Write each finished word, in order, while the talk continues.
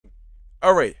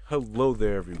Alright, hello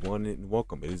there everyone and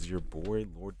welcome. It is your boy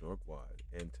Lord Dorkwad,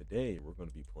 and today we're going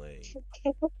to be playing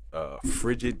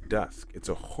Frigid Dusk. It's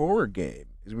a horror game.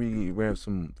 We have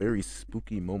some very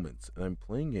spooky moments, and I'm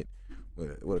playing it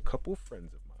with a couple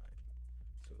friends of mine.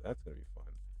 So that's gonna be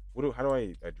fun. How do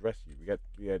I address you? We got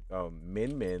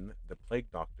Min Min, the plague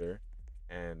doctor,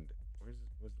 and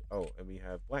and we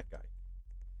have Black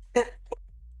Guy.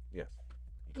 Yes.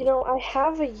 He You goes know, I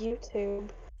have a YouTube.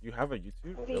 You have a YouTube? I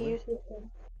have a Really? YouTube thing.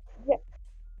 Yeah.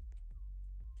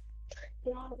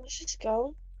 You know, let's just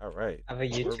go. Alright. Have a Where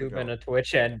are we YouTube and going? a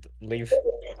Twitch and leave.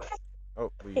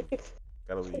 Oh, leave.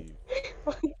 Gotta leave.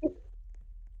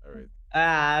 Alright.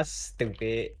 Ah,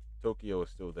 stupid. Tokyo is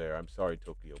still there. I'm sorry,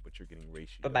 Tokyo, but you're getting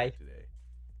ratioed Bye-bye. today.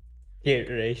 Get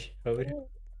ratioed.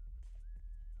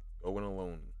 Going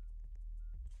alone.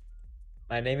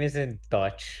 My name is in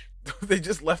Dutch. They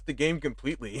just left the game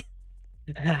completely.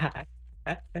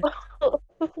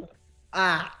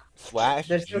 Ah, Slash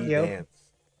there's G Tokyo. dance.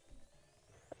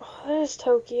 Oh, there's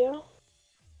Tokyo.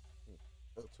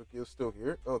 Oh, Tokyo's still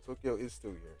here? Oh, Tokyo is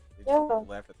still here. They Yeah. just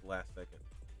left at the last second.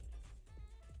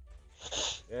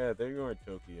 Yeah, there you are,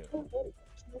 Tokyo.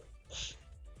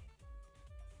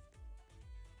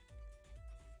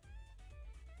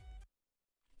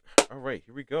 Alright,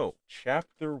 here we go.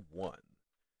 Chapter 1.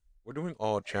 We're doing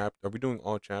all Are we doing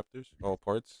all chapters? All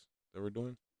parts that we're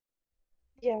doing?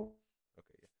 Yeah. Okay,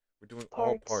 yeah. We're doing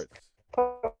all Parts. parts.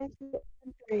 Part 1, 2,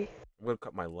 and 3. I'm gonna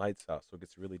cut my lights out so it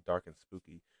gets really dark and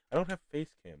spooky. I don't have face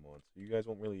cam on, so you guys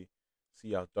won't really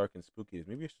see how dark and spooky it is.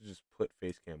 Maybe I should just put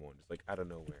face cam on, just like out of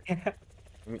nowhere.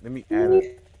 Let me add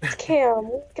it. Cam,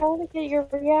 we gotta get your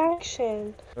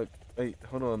reaction. Wait,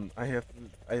 hold on. I have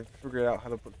to figure out how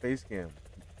to put face cam.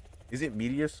 Is it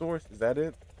media source? Is that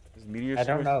it? Is media I source?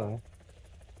 don't know.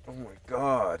 Oh my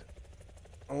god.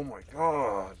 Oh my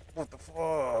god. What the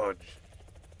fudge?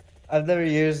 I've never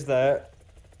used that.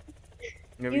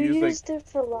 You ever You use used it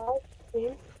for live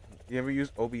stream? you ever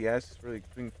use OBS for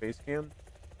like doing face cam?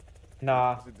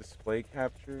 Nah. Is it display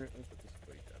capture? Let me put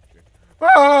display capture.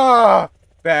 Ah!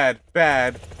 Bad,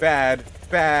 bad, bad,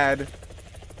 bad.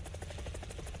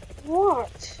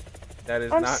 What? That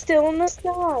is I'm not. still in the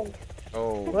sky.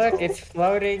 Oh. Look, no. it's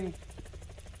floating.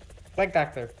 Like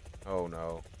doctor. Oh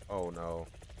no. Oh no.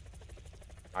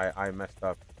 I messed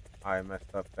up. I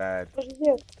messed up bad. What did you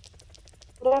do?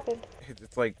 What happened?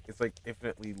 It's like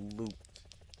infinitely looped.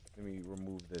 Let me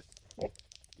remove this.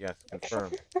 Yes,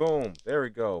 confirm. Boom. There we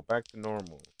go. Back to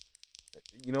normal.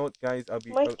 You know what, guys?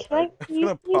 Mike, can I I'm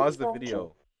gonna please pause the watch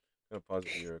video. I'm gonna pause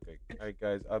the video. Okay. All right,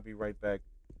 guys. I'll be right back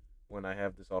when I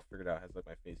have this all figured out. Has like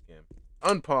my face cam.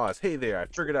 Unpause. Hey there. I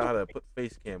figured out how to put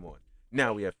face cam on.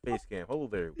 Now we have face cam. Hello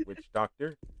there, witch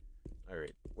doctor. All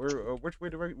right. Which way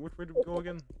do we go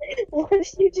again? What did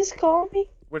you just call me?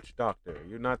 Witch doctor.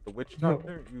 You're not the witch No.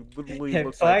 doctor. You literally Yeah,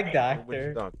 look flag like doctor. the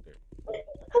witch doctor.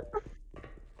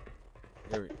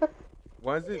 There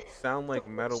Why does it sound like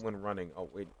metal when running? Oh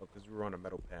wait, because we were on a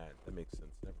metal pad. That makes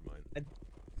sense. Never mind.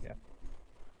 Yeah.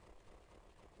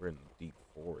 We're in the deep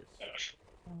forest.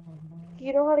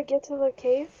 You know how to get to the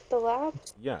cave, the lab?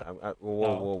 Yeah.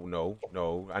 Whoa, no.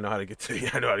 I know how to get to.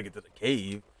 I know how to get to the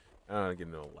cave. I don't know how to get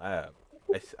into a lab.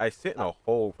 I sit in a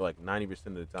hole for like 90%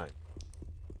 of the time.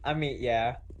 I mean,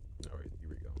 yeah. All right, here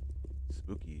we go.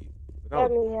 Spooky. Look I how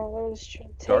mean, yeah, that is true.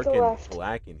 dark Take a and left.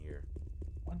 black in here.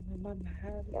 Okay. All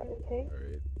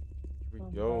right, here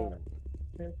we go.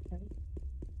 Or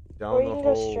Down you the can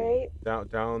go hole. straight.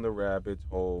 Down the rabbit's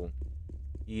hole.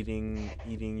 Eating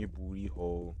your booty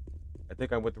hole. I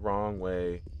think I went the wrong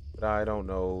way, but I don't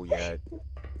know yet.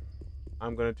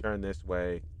 I'm gonna turn this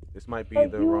way. This might be Oh,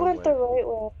 the you wrong went way. the right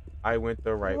way. I went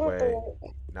the right You went the way. right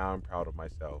way. Now I'm proud of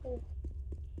myself.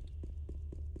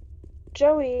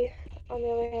 Joey, on the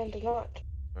other hand, did not.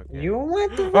 Okay. You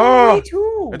went the Ah! wrong way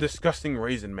too. A disgusting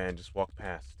raisin man just walked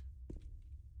past.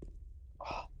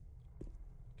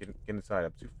 Get inside.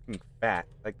 I'm too fucking fat.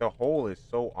 Like the hole is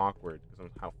so awkward because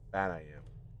of how fat I am.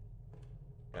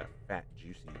 Yeah, fat,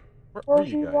 juicy. Where Well, are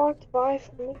you he guys? walked by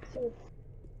for me too.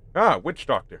 Ah, witch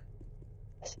doctor.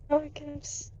 So I can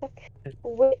stuck.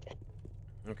 Wait.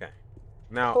 Okay.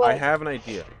 Now I Collect. have an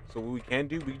idea. So what we can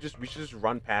do, we should just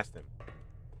run past him.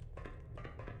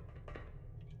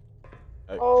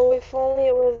 Oh, if only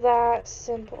it was that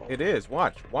simple. It is.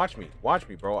 Watch me,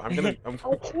 bro. I'm. I can't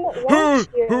watch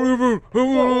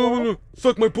you.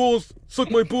 Suck my balls, suck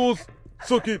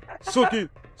it, suck it.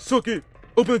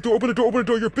 Open the door. You're a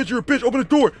bitch. Open the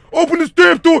door. Open this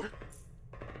damn door.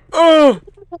 I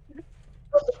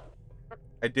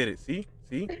did it. See?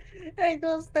 I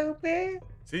go stupid.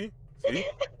 See?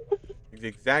 It's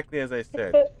exactly as I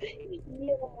said.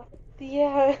 Yeah.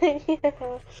 Yeah, yeah.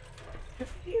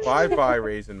 Bye-bye,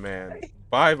 Raisin Man.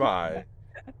 Bye-bye.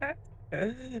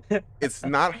 It's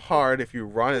not hard if you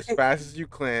run as fast as you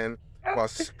can while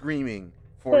screaming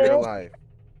for your life.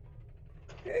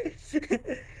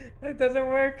 That doesn't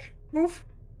work. Move.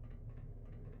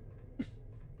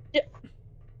 Yeah.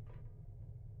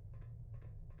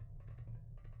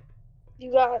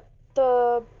 You got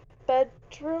the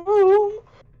bedroom.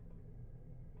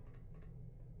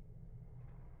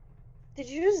 Did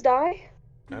you just die?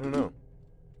 I don't know.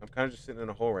 I'm kind of just sitting in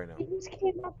a hole right now. You just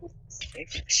came up with.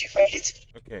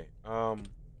 Okay. I'm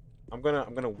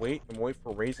gonna wait. I'm wait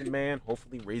for Raisin Man.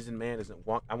 Hopefully, Raisin Man isn't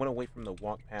walk. I'm gonna wait for him to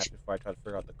walk past before I try to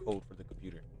figure out the code for the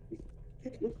computer.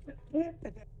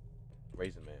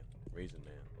 Raisin Man. Raisin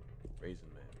Man. Raisin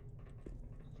Man.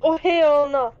 Oh hell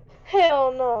no!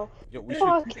 Hell no! Yo, we should.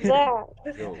 Fuck that!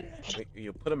 Yo,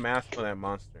 you put a mask on that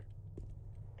monster.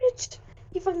 Bitch,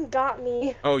 he fucking got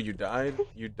me. Oh, you died?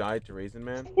 You died to Raisin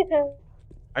Man? Yeah.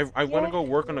 I want to Yeah. go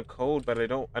work on a code, but I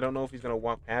don't know if he's gonna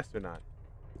walk past or not.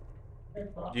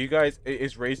 Do you guys?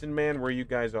 Is Raisin Man where you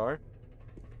guys are?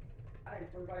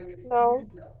 No. Oh.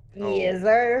 Yes,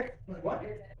 sir.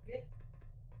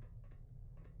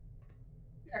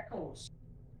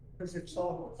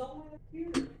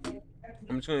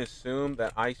 I'm just gonna assume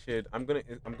that I should. I'm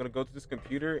gonna go to this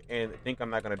computer and think I'm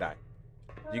not gonna die.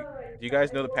 Do you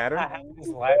guys know the pattern? I have this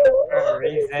life for a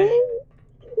reason.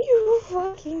 You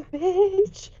fucking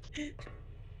bitch.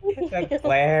 The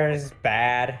glare is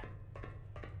bad.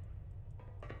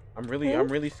 I'm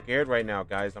really scared right now,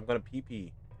 guys. I'm gonna pee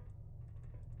pee.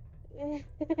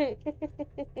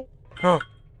 Oh,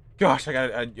 gosh! I got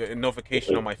a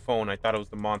notification on my phone. I thought it was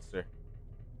the monster.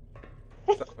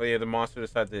 Oh yeah, the monster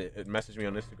decided to message me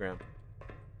on Instagram.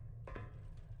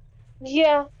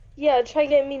 Yeah, try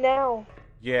getting me now.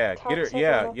 Yeah, get her.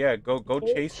 Cocksucker. Yeah. Go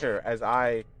Bitch. chase her as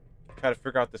I try to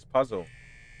figure out this puzzle.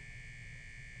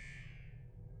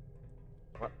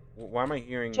 Why am I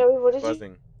hearing Joey, what did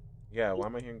buzzing? Yeah, why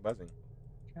am I hearing buzzing?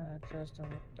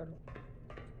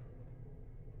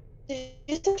 Did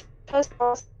you just trust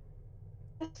us?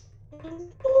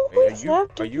 Wait,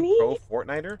 are you pro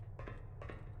Fortniter?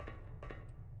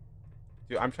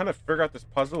 Dude, I'm trying to figure out this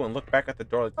puzzle and look back at the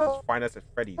door like this is Five Nights at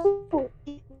Freddy's.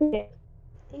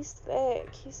 He's thick.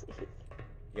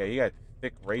 Yeah, you got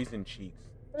thick raisin cheeks.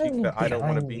 Cheeks that I don't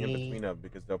want to be in Behind me. between of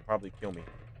because they'll probably kill me.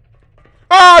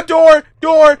 Ah, door,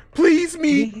 please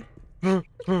me.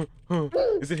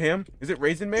 Is it him? Is it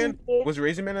Raisin Man? Was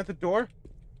Raisin Man at the door?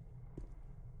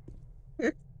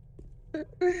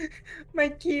 My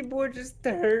keyboard just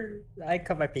hurt. I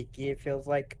cut my pinky, it feels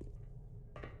like.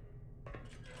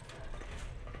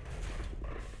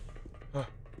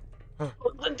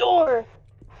 Open the door.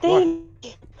 Thank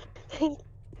you.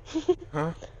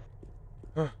 Huh?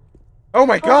 Oh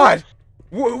my God!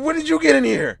 What did you get in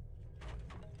here?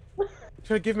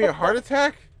 Trying to give me a heart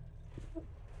attack?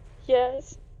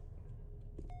 Yes.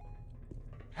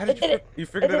 How did I did it. you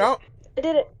figured I it did out? I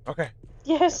did it. Okay.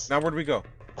 Yes. Now where do we go?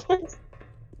 the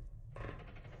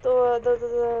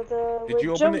Did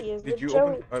you where open Joey it? is. Did Where you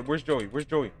Joey. open? Where's Joey? Where's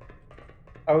Joey?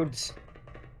 Codes.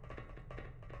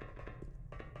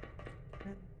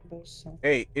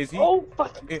 Hey, is he? Oh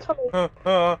fuck! He's coming.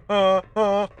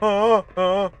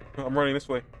 I'm running this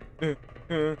way. The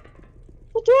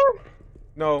door.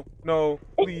 No,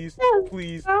 please, Yes.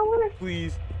 please, Power.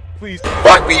 please.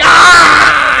 Fuck me!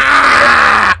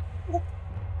 Ah!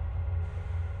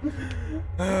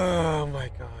 Oh my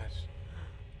gosh.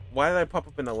 Why did I pop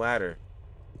up in the ladder?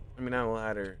 I mean, not a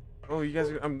ladder. Oh, you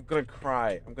guys, I'm gonna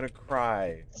cry. I'm gonna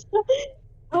cry.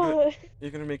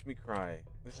 You're gonna make me cry.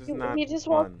 This is not He just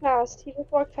fun. walked past. He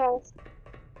just walked past.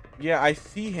 Yeah, I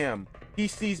see him. He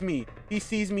sees me. He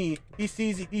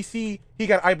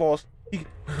got eyeballs.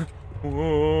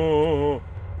 Whoa.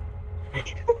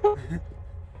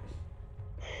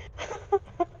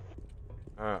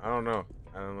 I don't know.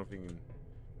 I don't know if you can.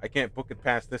 I can't book it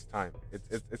past this time.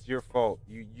 It's your fault.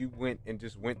 You went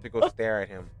to go stare at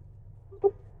him.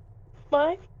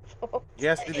 My fault.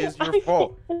 Yes, it is your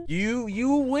fault.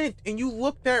 You went and you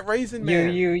looked at Raisin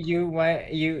Man. You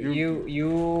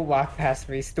walk past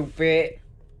me, stupid.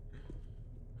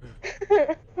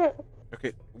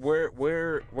 Okay,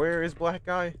 where is Black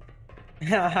Guy?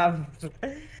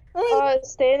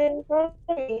 Standing in front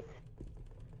of me.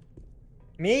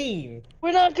 Me.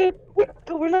 We're not good.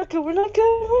 We're not good.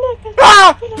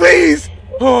 Ah! Please!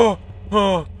 Oh.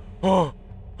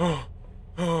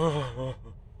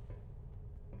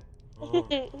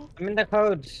 I'm in the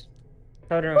codes.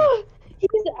 Code room. He's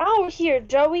out here,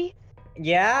 Joey.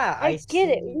 Yeah, I get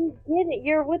it. We get it.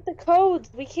 You're with the codes.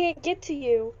 We can't get to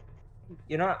you.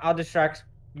 You know what? I'll distract.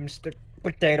 Mr.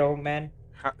 Potato Man.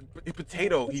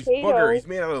 Potato. He's Potato. bugger. He's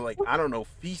made out of, like, I don't know,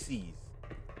 feces.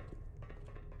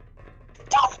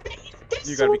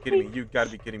 You gotta be kidding me. You gotta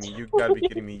be kidding me. You gotta be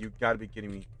kidding me. You gotta be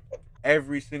kidding me.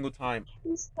 Every single time.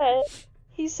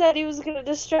 He said he was gonna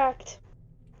distract.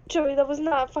 Joey, that was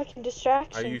not a fucking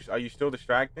distraction. Are you still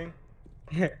distracting?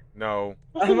 No.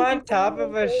 I'm on top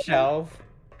of a shelf.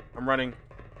 I'm running.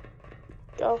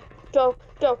 Go, go,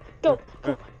 go, go,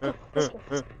 go, go.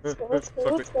 Let's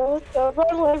go.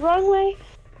 Wrong way.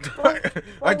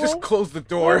 I just closed the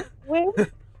door. Where?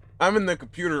 I'm in the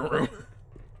computer room.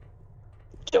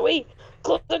 Joey,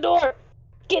 close the door.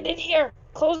 Get in here.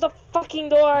 Close the fucking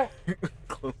door.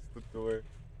 Close the door.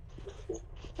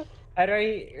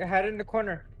 Hide in the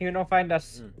corner. He will not find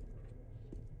us.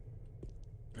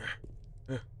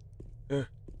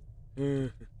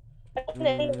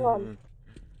 Anyone.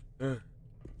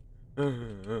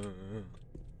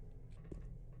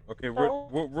 Okay,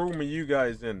 what room are you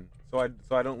guys in? So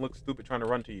I don't look stupid trying to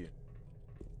run to you.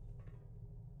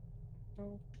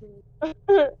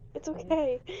 It's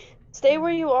okay. Stay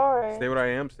where you are. Stay where I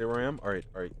am. Stay where I am. All right,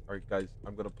 guys.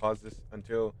 I'm gonna pause this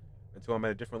until I'm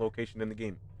at a different location in the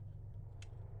game.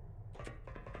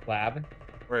 Lab.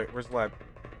 All right, where's the lab?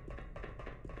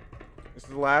 This is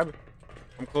the lab.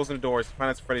 I'm closing the doors.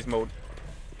 Finance Freddy's mode.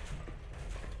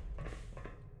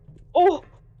 Oh,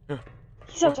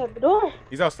 he's outside the door.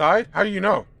 He's outside? How do you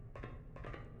know?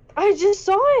 I just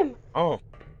saw him. Oh,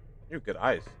 you have good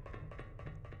eyes.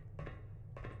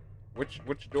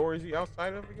 Which door is he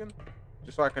outside of again?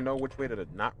 Just so I can know which way to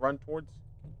not run towards.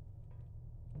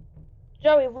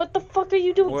 Joey, what the fuck are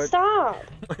you doing? What? Stop.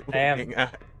 I am.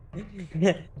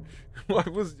 Why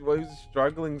was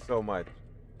struggling so much?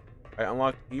 I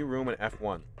unlocked E room and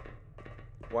F1.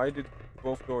 Why did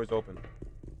both doors open?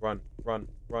 Run. Went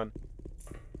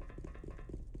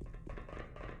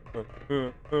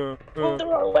the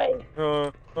wrong way.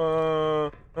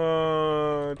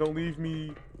 Don't leave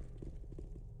me.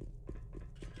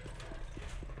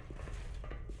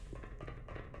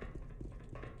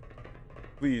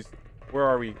 Please, where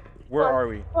are we? Where are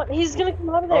we? What? He's gonna come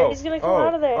out of there. He's gonna come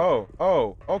out of there.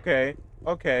 Oh, okay.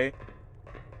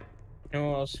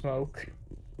 No smoke.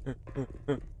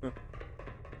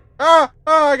 I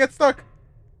got stuck.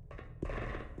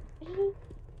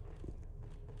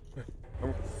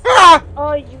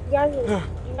 Oh, you guys,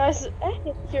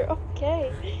 you're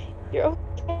okay. You're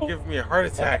okay. Give me a heart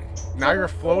attack. Now you're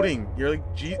floating. You're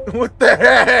like, gee, what the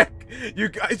heck? You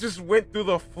guys just went through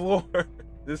the floor,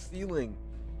 the ceiling.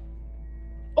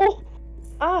 Oh,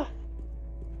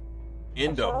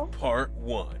 End of part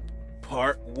one.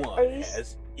 Part one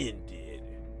has ended.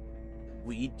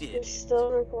 We did You're it.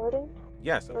 still recording?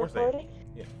 Yes, of course I am. Recording?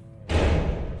 Yeah.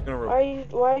 I'm just gonna. Why are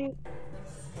you?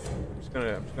 I'm just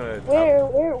gonna.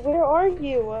 Where are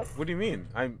you? What do you mean?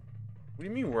 What do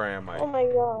you mean? Where am I? Oh my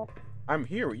god. I'm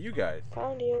here with you guys.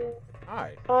 Found you.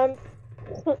 Hi.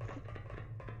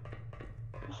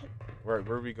 Where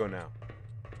do we go now?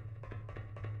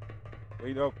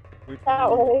 Wait up. Wait for That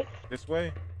me. way. This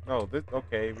way? No, this.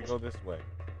 Okay, we go this way.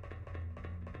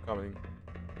 Coming.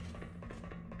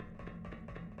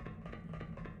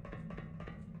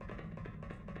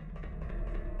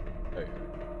 Hey.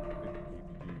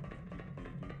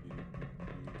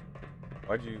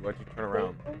 Why'd you turn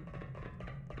around?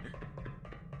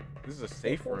 This is a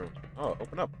safe room. Oh,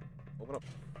 open up. Open up.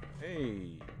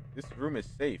 Hey, this room is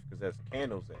safe because there's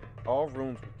candles in it. All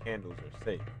rooms with candles are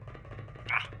safe.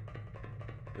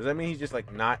 Does that mean he just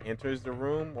like not enters the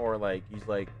room, or like he's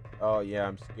like, oh yeah,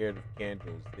 I'm scared of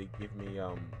candles. They give me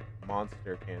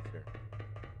monster cancer.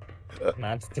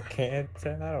 Monster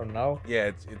cancer? I don't know.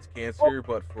 Yeah, it's cancer,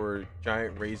 but for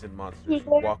giant raisin monsters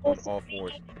who walk on all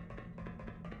fours.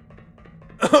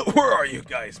 Where are you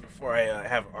guys before I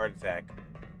have a heart attack?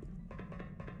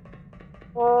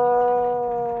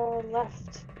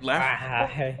 Left.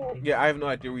 Left? Yeah, I have no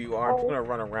idea where you are. I'm just gonna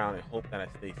run around and hope that I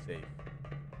stay safe.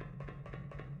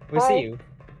 We see you.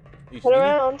 You see Turn me?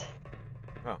 around.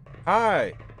 Oh,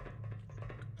 hi.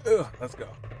 Ugh, let's go.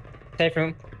 Safe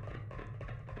room.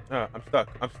 I'm stuck.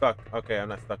 Okay, I'm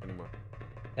not stuck anymore.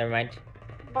 Never mind.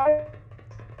 Bye.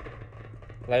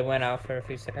 Light went out for a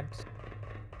few seconds.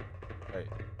 Hey.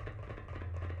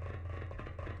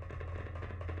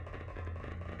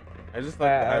 I just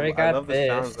like I love the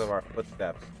sounds of our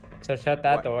footsteps. So shut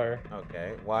that door.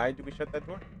 Okay. Why did we shut that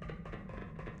door?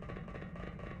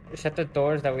 Shut the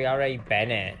doors that we already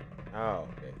been in. Oh,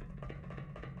 okay.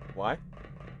 Why?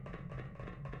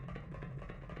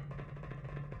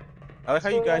 I like how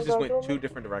you guys just went two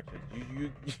different directions. You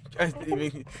guys didn't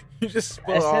even. You just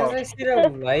split off. As soon as I see the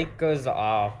light goes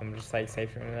off, I'm just like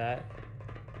safe from that. Where are you guys? Before I have a heart attack. As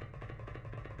soon as I see the light goes off, I'm just like safe from that. As soon as I see the light goes off, I'm just like safe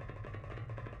from that.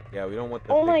 Yeah, we don't want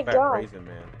the Oh my big fat god. raisin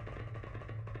man.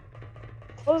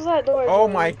 Close that door, Oh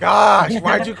Joey. my gosh!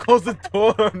 Why'd you close the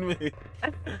door on me?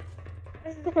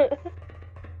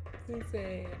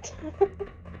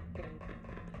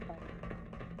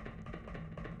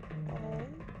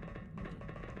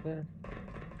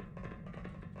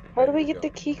 How do There we you get go. the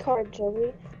key card,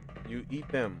 Joey? You eat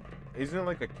them. Isn't it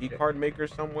like a key card maker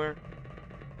somewhere?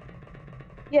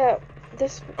 Yeah,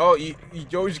 this. Oh, you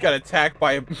always got attacked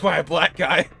by a black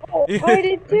guy. Oh, I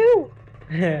did too.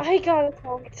 I got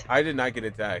attacked. I did not get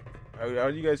attacked. How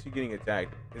do you guys keep getting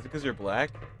attacked? Is it because you're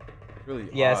black? It's really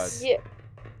Yes. odd. Yeah.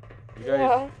 You guys,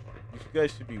 Yeah. you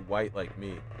guys should be white like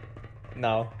me.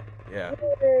 No. Yeah.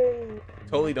 Mm.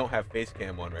 Totally don't have face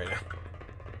cam on right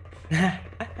now.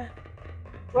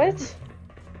 What?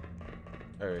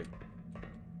 All right.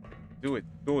 Do it.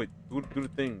 Do it. Do the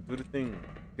thing. Do the thing.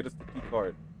 Get us the key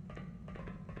card.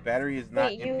 Battery is not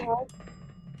Wait, empty.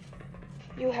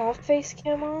 you have face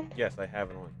cam on? Yes, I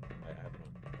have it on. I have it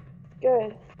on.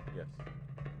 Good. Yes.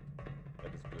 That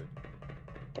is good.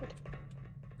 Good.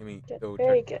 Let me Good. double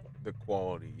Very check good. the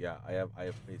quality. Yeah, I have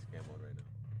face cam on right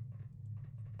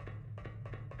now.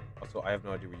 Also, I have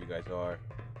no idea where you guys are.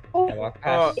 Oh, I walk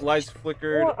past. Lights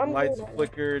flickered. Oh, I'm Lights good.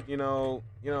 flickered. You know.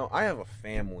 I have a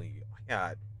family. I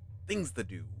got things to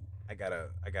do. I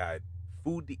got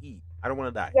food to eat. I don't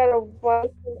want to die. you got a wife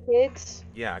and kids?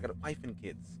 Yeah, I got a wife and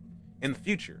kids. In the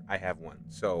future, I have one.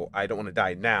 So I don't want to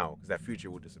die now because that future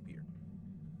will disappear.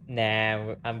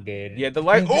 Nah, I'm good. Yeah, the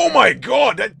light. Oh my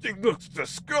god, that thing looks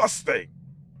disgusting.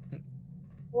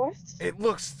 What? It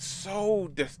looks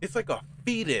so. It's like a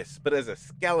fetus, but as a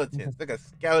skeleton. It's like a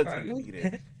skeleton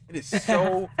fetus. It is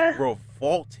so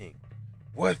revolting.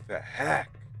 What the heck?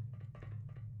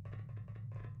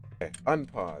 Okay,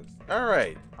 unpause. All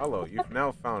right. Hello, you've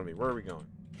now found me. Where are we going?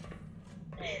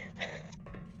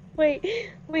 Wait,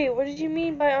 what did you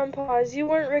mean by unpause? You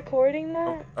weren't recording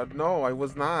that? No, I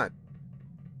was not.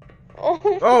 Oh,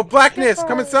 Oh, blackness! God.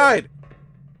 Come inside!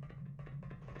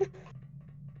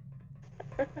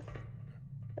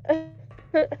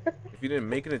 If you didn't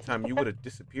make it in time, you would have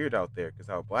disappeared out there because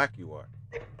how black you are.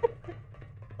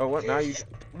 Oh, what? Now you...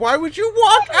 Why would you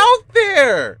walk out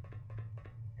there?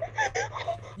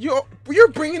 You're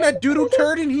bringing that doodle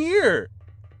turd in here.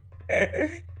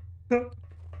 What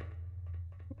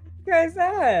guys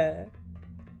that?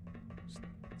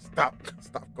 Stop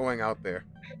going out there.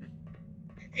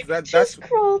 It That's just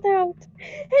crawled out.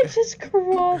 It just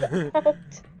crawled out.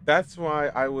 that's why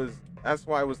I was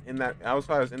in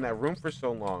that room for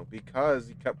so long because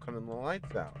he kept cutting the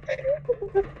lights out.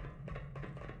 Okay.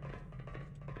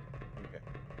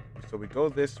 So we go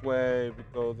this way.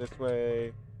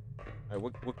 All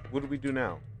right, what do we do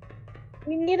now?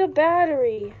 We need a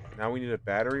battery. Now we need a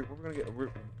battery.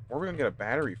 Where we gonna get a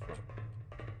battery from?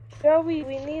 Joey,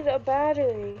 we need a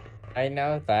battery. I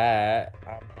know that.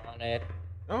 I'm on it.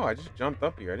 Oh, I just jumped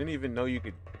up here. I didn't even know you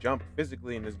could jump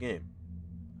physically in this game.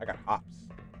 I got hops.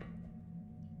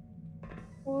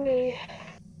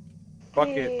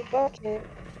 Bucket. Bucket.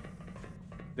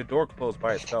 The door closed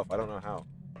by itself. I don't know how.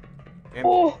 And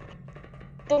Oh,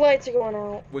 the lights are going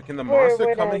out. wait, can the Where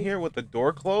monster come in did- here with the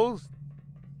door closed?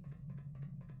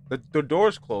 The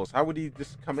door's closed. How would he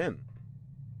just come in?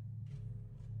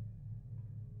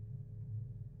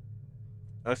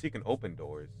 Unless he can open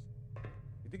doors.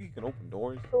 You think he can open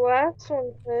doors? The last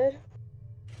one could.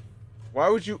 Why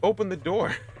would you open the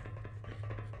door?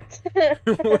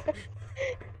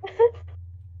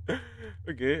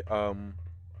 Okay,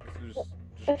 this is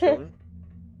just chilling.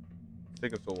 It's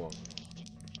taking so long.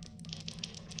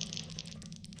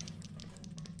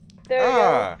 There we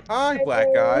go. Hi, black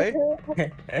guy.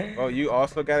 Oh, you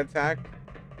also got attacked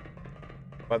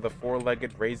by the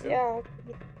four-legged raisin? Yeah.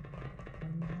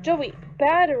 Joey,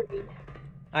 battery.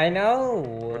 I know.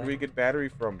 Where do we get battery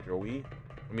from, Joey?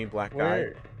 I mean, black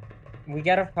guy. We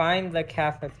gotta find the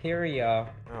cafeteria.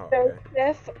 Oh, So, okay.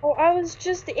 Steph, oh, I was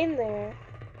just in there.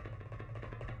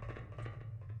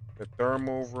 The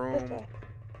thermal This room. way.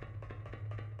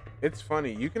 It's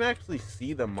funny. You can actually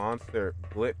see the monster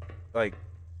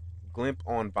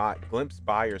glimpse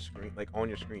by your screen, like on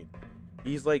your screen.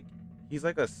 He's like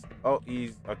a.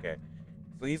 He's okay.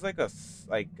 So he's like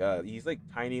he's like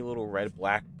tiny little red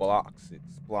black blocks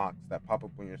that pop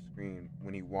up on your screen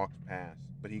when he walks past,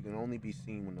 but he can only be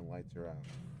seen when the lights are out.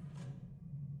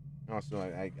 Also,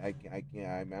 I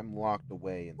can't. I'm locked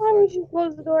away Why would inside. you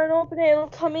close the door and open it? It'll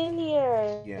come in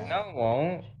here. Yeah, No, it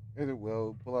won't. it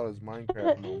will pull out his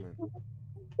Minecraft moment.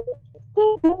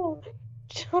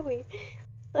 Joey.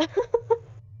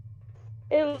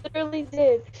 It literally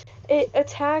did. It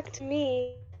attacked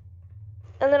me.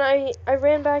 And then I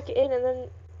ran back in and then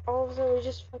all of a sudden we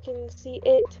just fucking see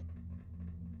it.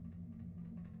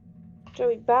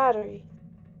 Joey, battery.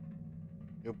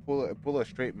 You'll pull a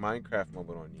straight Minecraft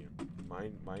moment on you.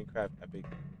 Minecraft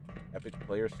epic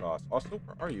player sauce. Also,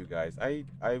 where are you guys? I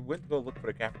went to go look for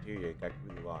the cafeteria and got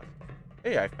completely lost.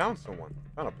 Hey, I found someone.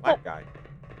 Found a black guy.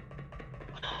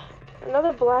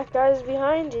 Another black guy is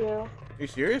behind you. Are you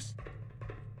serious?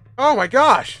 Oh my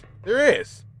gosh! There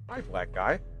is. Hi, black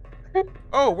guy.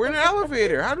 Oh, we're in an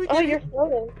elevator. How do we get Oh, here? you're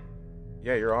floating.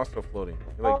 Yeah, you're also floating.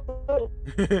 You're like, Oh,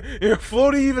 you're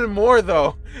floating even more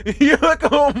though. You're like,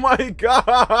 oh my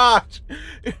gosh!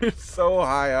 You're so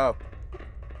high up.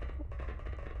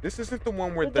 This isn't the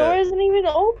one where the door isn't even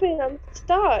open. I'm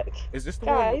stuck. Is this the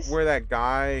Guys. one where that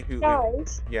guy who?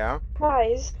 Guys. Yeah.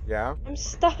 Guys. Yeah. I'm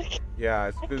stuck. Yeah.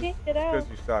 It's I because can't get out.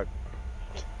 you suck.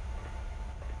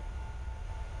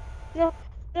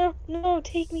 No,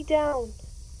 take me down.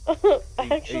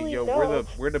 Actually, yo, no.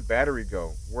 where'd the battery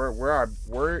go?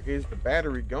 Where is the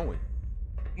battery going?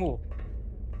 Ooh,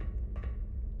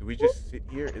 Do we just sit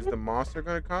here? Is the monster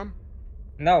gonna come?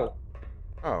 no.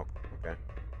 Oh, okay.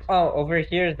 Oh, over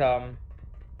here's The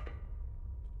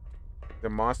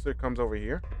monster comes over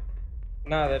here?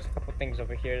 no. There's a couple things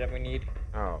over here that we need.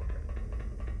 Oh, okay.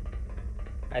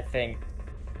 I think.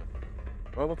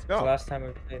 Well, let's The go. last time we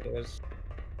played it was.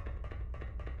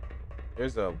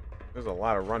 There's a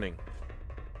lot of running.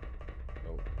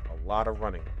 A lot of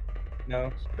running.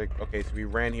 No. Like, okay, so we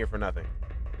ran here for nothing.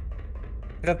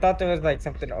 'Cause I thought there was like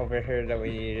something over here that we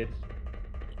needed.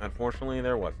 Unfortunately,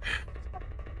 there wasn't.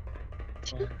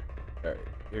 Alright,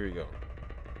 here we go.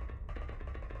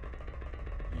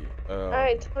 Yeah.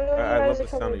 Alright, tell me when you I love guys the are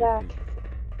sound coming of your back.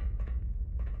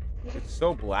 feet. It's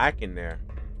so black in there.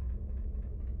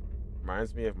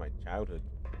 Reminds me of my childhood.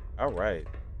 All right,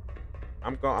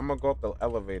 I'm gonna go up the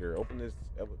elevator. Open this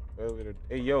elevator.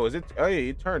 Hey, yo, is it? Oh, yeah,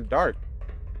 it turned dark.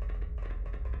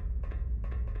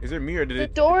 Is it me or did The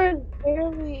it? door is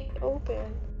barely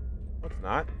open. No, it's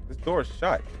not. This door's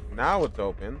shut. Now it's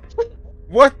open.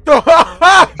 What the?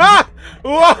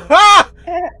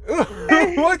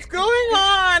 What's going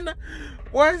on?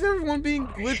 Why is everyone being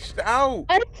glitched out?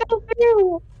 I fell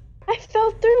through. I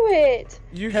fell through it.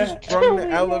 You just sprung the Oh,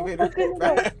 yeah, elevator open the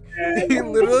back. He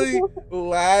literally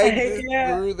lagged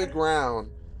Yeah. through the ground.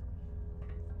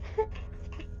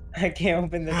 I can't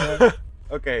open the door.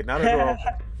 Okay, now the door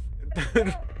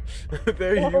open.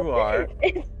 There you are.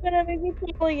 It's gonna make me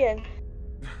fall again.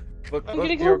 Look, I'm look,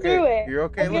 gonna you're go through okay. it. You're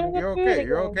okay. I'm Look, gonna go you're through it okay.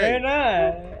 You're again. You're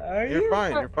okay. not. Are you? You're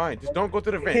fine. You're fine. Just don't go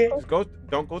to the vent. Just go.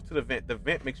 Don't go to the vent. The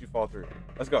vent makes you fall through.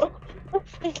 Let's go.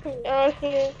 Out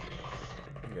here.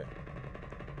 Okay.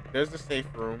 There's the safe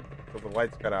room. So the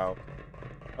lights cut out.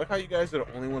 I like how you guys are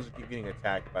the only ones who keep getting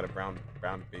attacked by the brown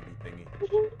baby thingy.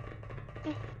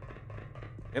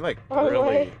 It like Oh,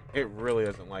 it really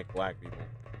doesn't like black people.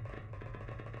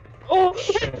 Oh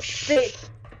shit!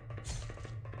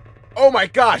 Oh my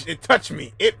gosh, it touched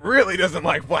me. It really doesn't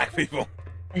like black people.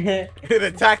 It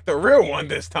attacked the real one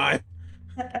this time.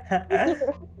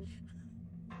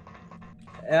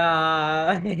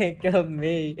 It killed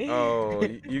me. Oh,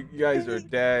 you guys are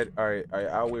dead. All right,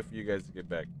 I'll wait for you guys to get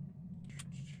back.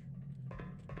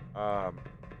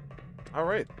 All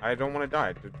right. I don't want to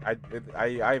die.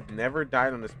 I've never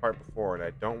died on this part before, and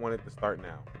I don't want it to start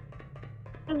now.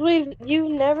 You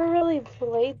never really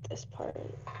played this part.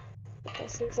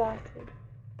 Yes, exactly.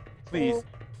 Please,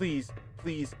 please,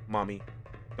 please, mommy,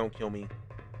 don't kill me,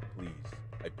 please.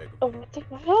 I beg Oh, of you. what the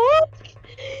fuck?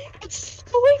 Get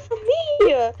away from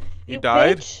me! You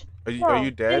died? Bitch. Are No,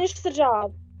 you dead? Finish the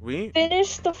job. We?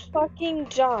 Finish the fucking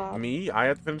job. Me? I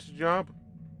have to finish the job?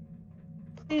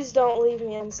 Please don't leave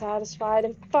me unsatisfied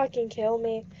and fucking kill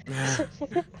me.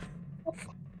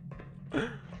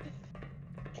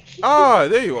 Ah,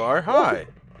 there you are. Hi.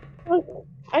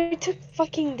 I took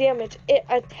fucking damage. It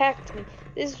attacked me.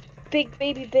 This big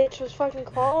baby bitch was fucking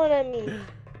crawling at me.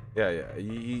 Yeah.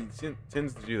 He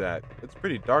tends to do that. It's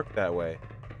pretty dark that way.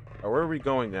 Where are we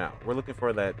going now? We're looking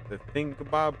for the thing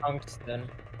kebab. Tungsten.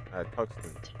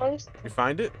 Tungsten. Tungsten, You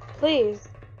find it? please.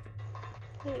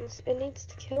 Please, it needs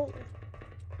to kill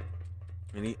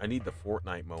me. I need the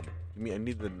Fortnite moment. I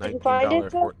need the you $19 find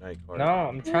it, though? Fortnite card. No,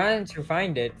 I'm trying to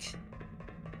find it.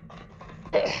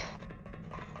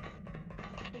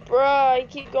 Bruh, I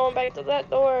keep going back to that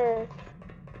door.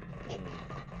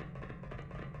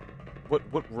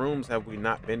 What rooms have we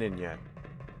not been in yet?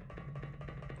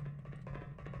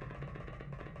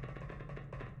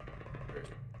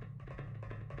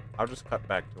 I'll just cut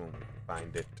back to him and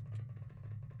find it.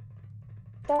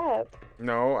 Stop.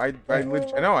 No, I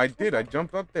did. I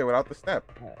jumped up there without the step.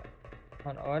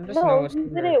 I just know No, what's you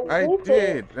did here. it I with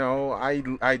did. it. No, I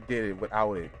did it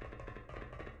without it.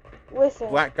 With it.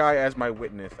 Black guy as my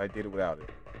witness. I did it without it.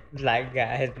 Like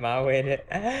guys, my way.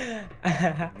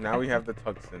 Now we have the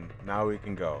tungsten. Now we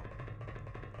can go.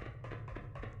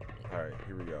 Alright,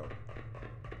 here we go.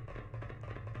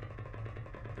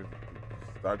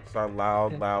 Starts our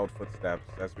loud footsteps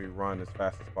as we run as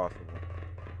fast as possible.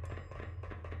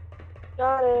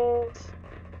 Got it.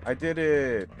 I did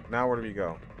it! Now where do we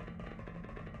go?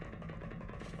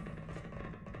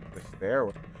 The stair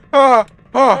was... Ah!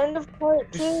 Ah! End of part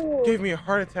You just 2. gave me a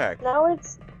heart attack. Now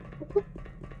it's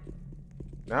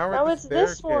Now we're Now at it's the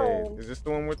this staircase. one. Is this the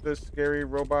one with the scary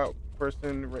robot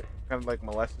person kind of like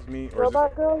molests me? Or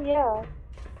Robot Girl, yeah.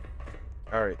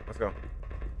 Alright, let's go.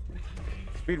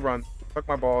 Speed run. Fuck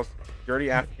my balls. Dirty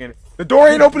African. The door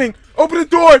ain't opening! Open the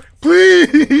door!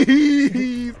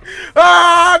 Please!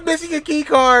 Ah! I'm missing a key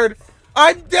card!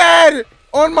 I'm dead!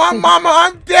 On my mama,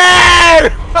 I'm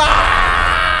dead!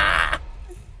 Ah!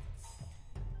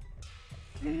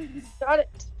 Got it.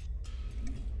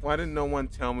 Why didn't no one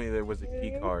tell me there was a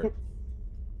key card?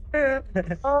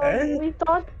 We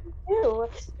thought you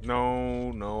knew.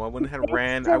 No, I wouldn't have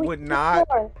ran. Joey, I would get the not.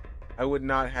 door. I would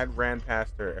not have ran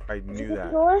past her if I Did you knew get the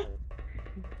that. door?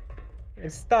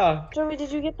 Stop. Joey,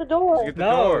 did you get the door? Did you get the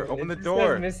No, door? Open the it just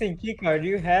door. says missing key card.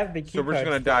 You have the key So we're just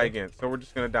card gonna die still. again. So we're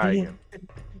just gonna die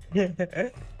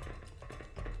again.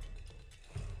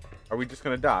 Are we just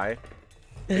gonna die?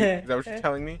 Is that what you're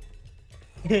telling me?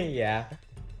 Yeah.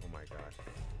 Oh my god.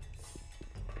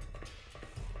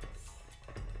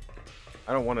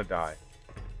 I don't want to die.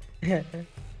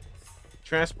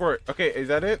 Transport. Okay, is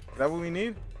that it? Is that what we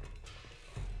need?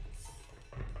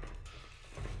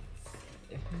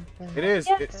 It is.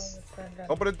 Yes. It's...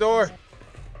 Open the door.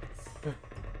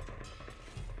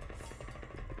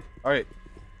 All right.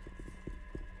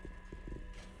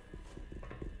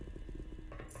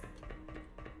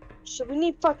 So we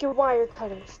need fucking wire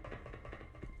cutters.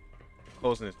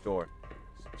 Closing this door.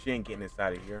 She ain't getting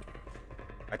inside of here.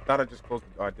 I thought I just closed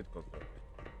the door. Oh, I did close the door.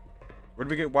 Where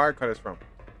did we get wire cutters from?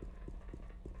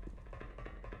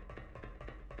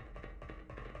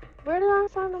 Where did I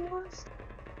find them last?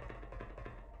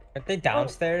 Aren't they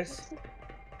downstairs?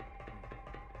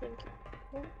 Thank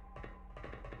you.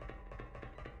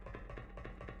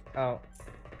 Oh.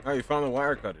 Oh, you found the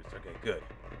wire cutters. Okay, good.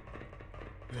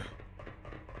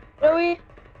 Joey,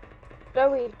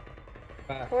 Joey,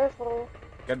 Uh, careful.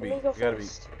 Gotta be. Let me go Gotta be.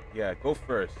 first. Yeah, go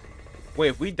first. Wait,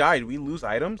 if we died, we lose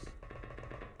items?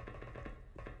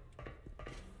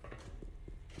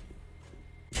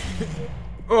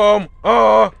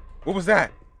 What was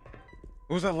that?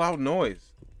 What was that loud noise?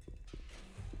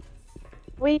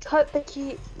 We cut the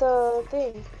thing,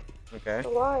 Okay. the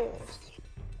wires.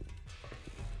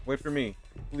 Wait for me,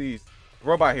 please.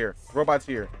 Robot here. Robot's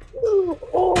here.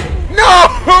 Oh, No!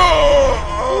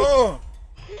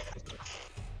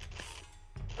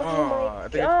 oh I my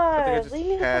think I god, just leave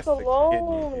me the passed fuck the kidney,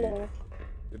 alone. dude.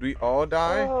 Did we all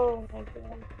die? Oh my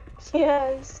god.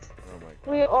 Yes, Oh my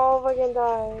god. we all fucking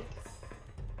died.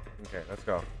 Okay, let's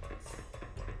go.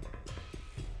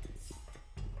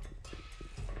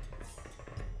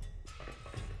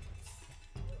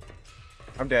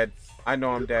 I'm dead. I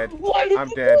know I'm dead. Why did I'm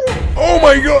you dead. do that? Oh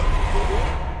my god!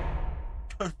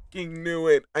 Fucking knew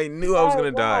it. I knew I was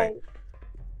gonna die.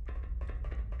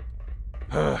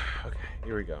 Okay,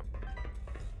 here we go.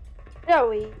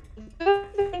 Joey.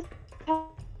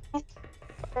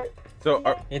 So,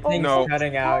 It thinks no,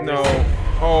 cutting out. no.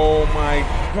 Oh my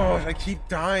gosh, I keep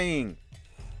dying.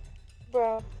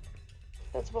 Bro,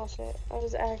 that's bullshit. That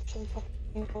was actually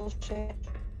fucking bullshit.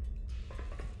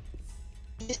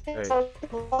 Did you say Hey. something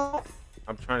a lot?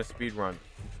 I'm trying to speed run.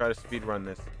 Try to speed run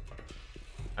this.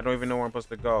 I don't even know where I'm supposed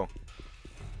to go.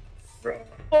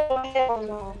 Oh, hell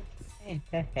no.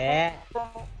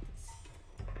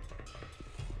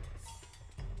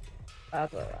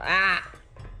 Ah!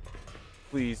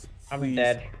 Please, I'm please.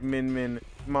 dead. Min,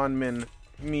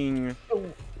 Ming.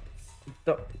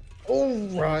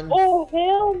 Oh, run! Oh,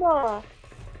 hell no.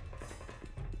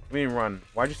 I mean run.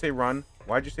 Why'd you say run?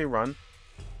 Why'd you say run?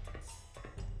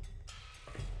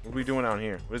 What are we doing out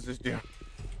here? What does this do?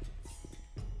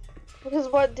 Because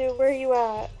what, dude? Where are you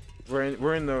at? We're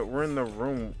in the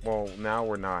room. Well, now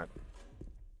we're not.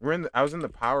 I was in the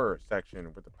power section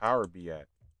where the power be at.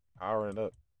 Powering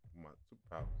up. My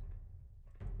superpowers.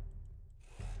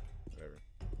 Whatever.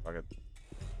 Fuck it.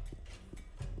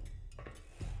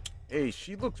 Hey,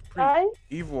 she looks pretty Hi?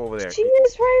 evil over there. She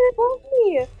is right above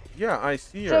me. Yeah, I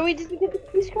see her. Joey, did you get the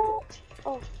key scratch?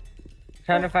 Oh.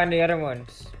 Trying to find the other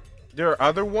ones. There are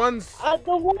other ones?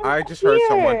 The one I just heard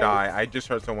someone here. die. I just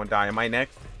heard someone die. Am I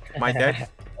next? Am I dead?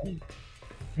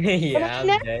 Yeah, I'm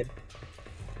next? dead.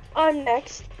 I'm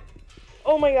next.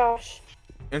 Oh my gosh.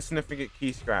 Insignificant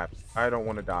key scraps. I don't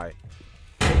want to die.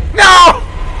 No!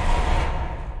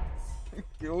 It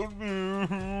killed me.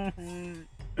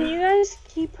 Can you guys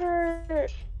keep her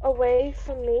away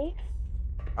from me?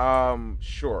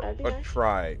 Sure. That'd be A nice.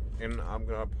 try. And I'm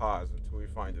gonna pause until we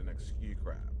find the next key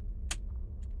crab.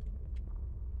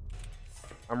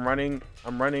 I'm running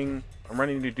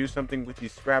to do something with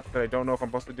these scraps, but I don't know if I'm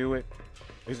supposed to do it.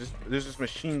 There's this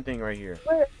machine thing right here.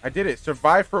 Where? I did it.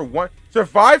 Survive for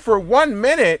 1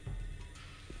 minute.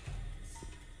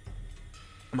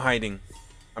 I'm hiding.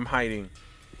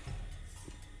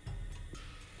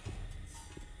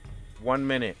 1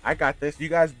 minute. I got this. You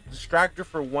guys distract her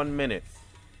for 1 minute.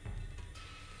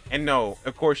 And no,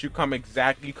 of course you come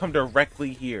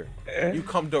directly here. You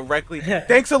come directly.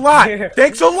 Thanks a lot.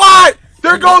 Thanks a lot.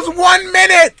 There goes 1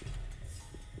 minute.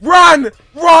 Run,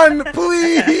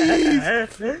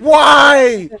 please.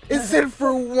 Why? It said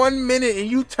for 1 minute, and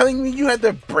you telling me you had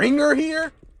to bring her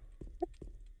here?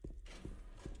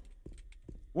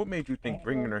 What made you think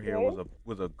bringing her here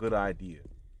was a good idea?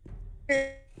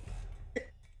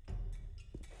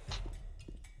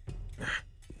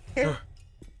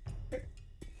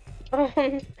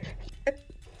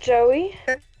 Joey?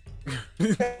 What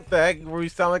the heck? You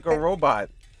sound like a robot.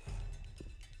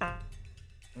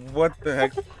 What the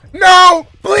heck? No!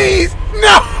 Please!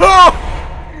 No!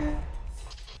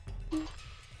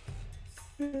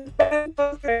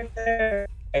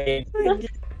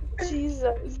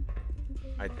 Jesus.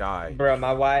 I died. Bro,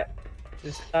 my wife.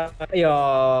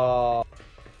 Yo.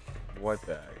 What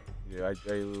the heck? Yeah, I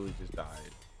literally just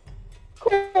died.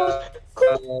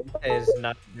 Is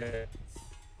not good.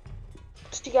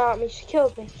 She got me. She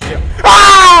killed me.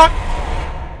 Ah!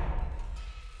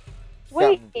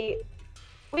 Wait.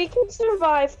 We can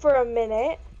survive for a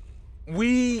minute.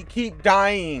 We keep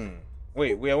dying.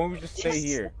 Wait, why don't we just stay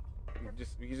here?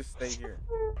 We can just stay here.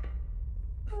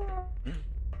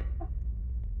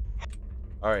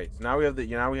 All right, so now we have the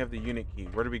unit key.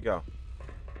 Where do we go,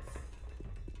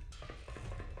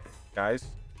 guys?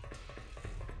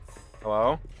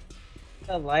 Hello?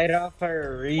 The light off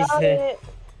for a Got reason. it.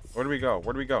 Where do we go? I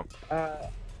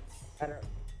don't.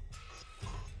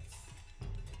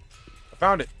 I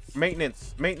found it.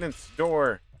 Maintenance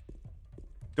door.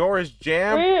 Door is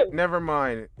jammed. Where? Never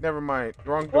mind.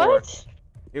 Wrong door. What?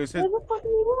 It was his. Where the fuck are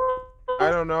you I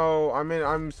at? don't know.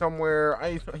 I'm somewhere.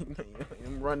 I'm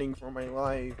running for my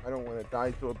life. I don't want to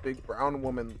die to a big brown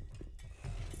woman.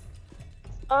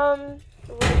 Ah!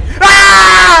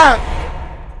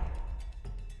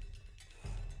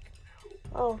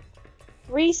 Oh.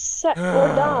 Reset or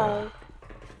die.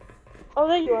 Oh,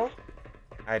 there you are.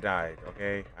 I died.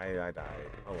 Okay, I died.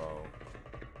 Hello.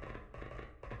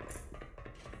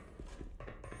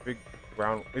 Big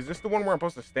brown. Is this the one where I'm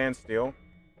supposed to stand still?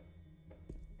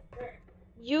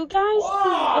 You guys can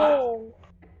go.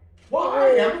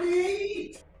 Why? I'm gonna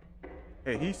eat.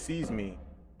 Hey, he sees me.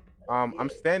 I'm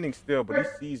standing still, but he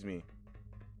sees me.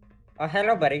 Oh,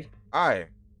 hello, buddy. Hi.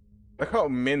 Look how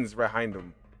Min's behind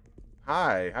him.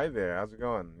 Hi there. How's it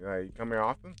going? You come here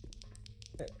often?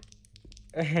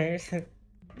 You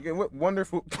get what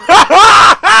wonderful.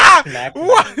 Why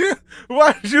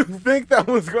did you think that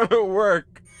was gonna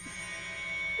work?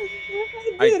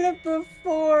 I did it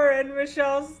before, and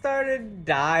Michelle started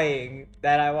dying.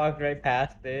 That I walked right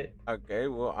past it. Okay,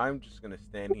 well I'm just gonna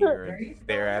stand here and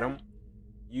stare at him.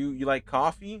 You like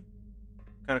coffee?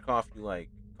 What kind of coffee you like?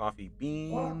 Coffee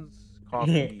beans?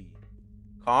 Coffee?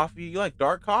 Coffee? You like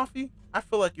dark coffee? I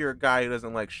feel like you're a guy who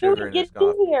doesn't like sugar in Get his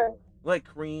coffee. in here. You like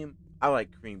cream? I like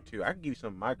cream too. I can give you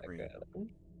some of my cream.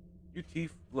 Your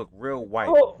teeth look real white.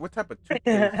 Oh. What type of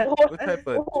toothpaste? What type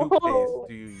of toothpaste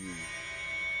do you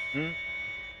use?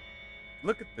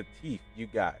 Look at the teeth you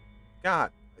got.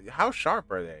 God, how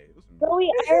sharp are they? Joey,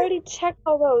 I already checked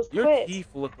all those. Your Quit. teeth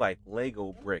look like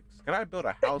Lego bricks. Can I build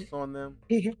a house on them?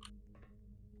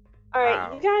 Alright,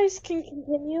 Wow. you guys can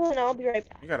continue and I'll be right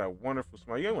back. You got a wonderful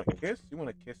smile. You want to kiss? You want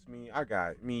to kiss me?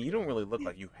 I mean, you don't really look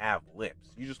like you have lips.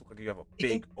 You just look like you have a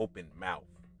big open mouth.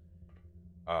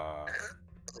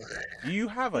 Do you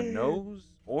have a nose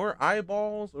or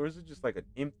eyeballs, or is it just like an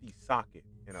empty socket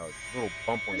and a little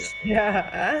bump on your face?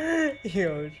 Yeah.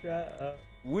 Yo, shut up.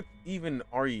 What even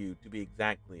are you, to be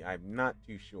exactly? I'm not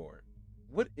too sure.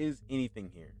 What is anything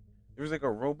here? There was like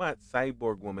a robot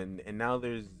cyborg woman, and now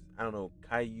there's, I don't know,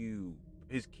 Caillou.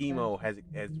 His chemo has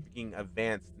being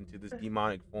advanced into this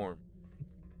demonic form.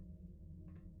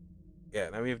 Yeah,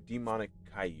 now we have demonic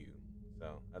Caillou.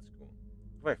 So that's cool.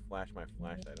 If I flash my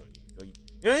flashlight on you, so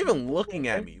you're not even looking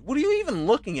at me. What are you even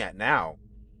looking at now?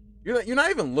 You're not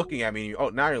even looking at me. Oh,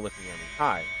 now you're looking at me.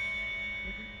 Hi.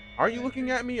 Are you looking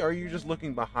at me or are you just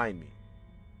looking behind me?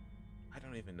 I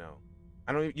don't even know.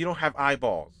 You don't have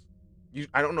eyeballs.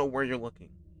 I don't know where you're looking.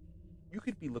 You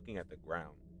could be looking at the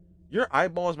ground. Your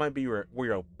eyeballs might be where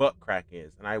your butt crack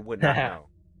is, and I would not know.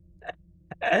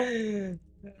 Do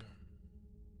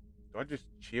I just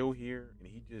chill here and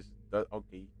he just does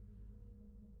okay?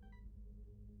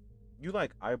 You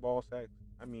like eyeball sex?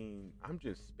 I mean, I'm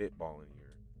just spitballing here.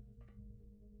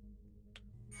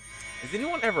 Has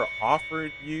anyone ever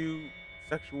offered you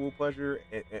sexual pleasure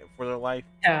for their life?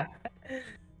 Yeah.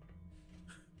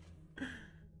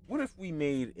 What if we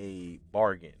made a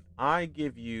bargain? I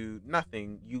give you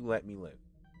nothing, you let me live.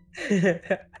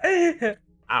 I don't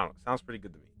know. Sounds pretty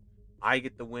good to me. I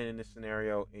get the win in this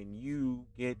scenario, and you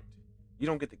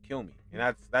don't get to kill me, and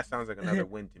that sounds like another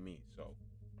win to me. So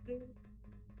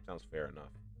sounds fair enough.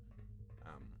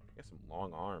 Get some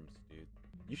long arms, dude.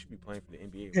 You should be playing for the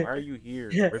NBA. Why are you here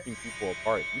ripping people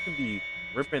apart? You can be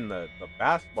ripping the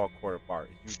basketball court apart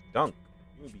if you dunk.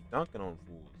 You can be dunking on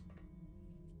fools.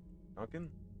 Dunking?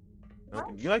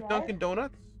 You like Dunkin'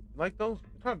 Donuts? You like those?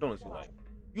 What kind of donuts you like?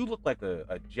 You look like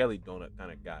a jelly donut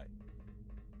kind of guy.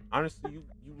 Honestly, you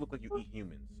look like you eat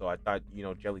humans. So I thought,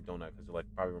 jelly donut because it like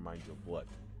probably reminds you of blood.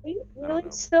 Are you I don't really know.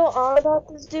 still on about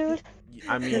this dude?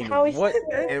 I mean, How he's what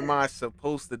doing? am I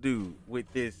supposed to do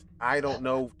with this I don't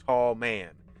know tall man?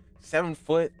 7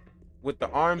 foot with the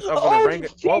arms of an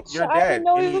orangutan. Oh, bitch, you're I dead. didn't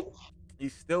know And he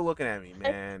he's still looking at me,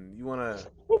 man. You wanna?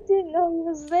 I didn't know he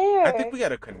was there. I think we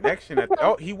got a connection.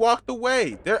 Oh, he walked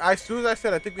away. There. As soon as I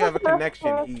said, I think we have a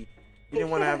connection. He didn't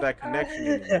want to have that connection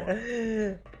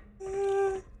anymore.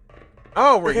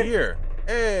 Oh, we're here.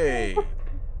 Hey,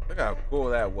 look how cool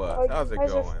that was. Oh, How's it you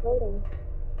guys are going? floating.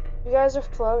 You guys are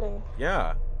floating.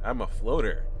 Yeah, I'm a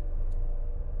floater.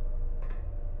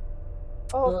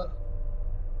 Oh,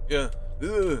 Yeah.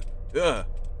 Yeah.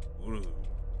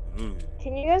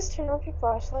 can you guys turn off your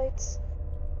flashlights?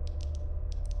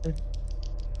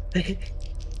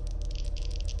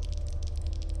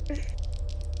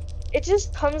 It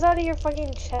just comes out of your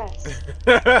fucking chest.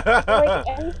 Like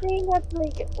anything that's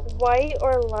like white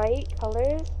or light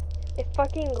colors, it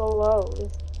fucking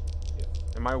glows.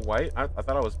 Am I white? I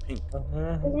thought I was pink.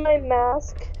 Is my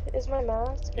mask? Is my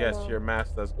mask? or Yes, no? your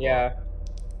mask does glow. Yeah.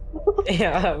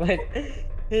 Yeah, but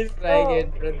he's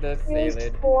hanging from the He was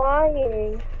ceiling.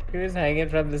 flying. He was hanging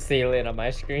from the ceiling on my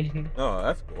screen. Oh,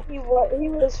 that's cool. He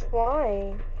was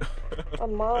flying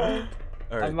on mine.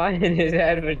 All right. Mine and his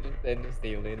head was just in the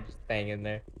ceiling, just hanging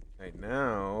there. Right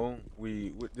now,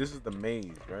 this is the maze,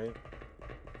 right?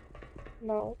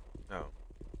 No. No.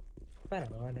 I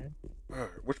don't know, man. All right.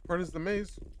 Which part is the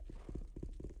maze?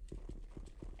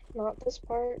 Not this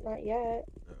part, not yet. Oh,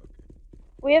 okay.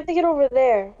 We have to get over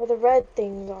there, where the red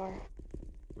things are.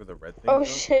 Where the red thing Oh goes?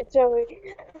 shit, Joey.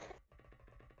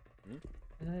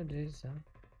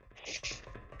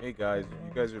 Hey guys,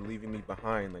 you guys are leaving me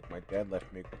behind like my dad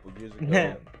left me a couple years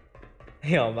ago.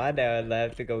 Yo, my dad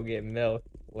left to go get milk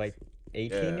like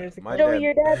 18 Yeah, years ago. my Joey, dad-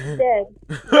 your dad's dead.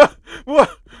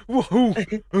 What?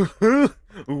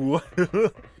 What?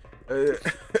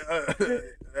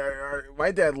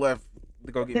 My dad left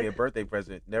to go get me a birthday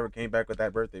present. Never came back with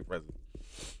that birthday present.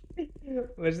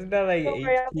 Wasn't that like Don't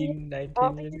worry, 18, 19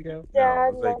 I'll years ago? No, Dad,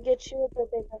 it was like- I'll get you a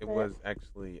birthday It present. was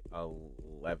actually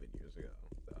 11 years ago.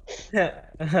 So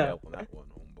help on that one,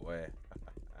 homeboy.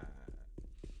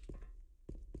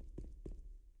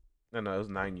 No, it was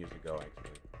 9 years ago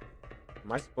actually.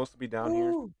 Am I supposed to be down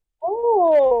here?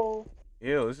 Oh,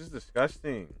 Ew, this is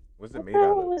disgusting. What's it what made the out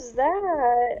hell of? was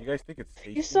that? You guys think it's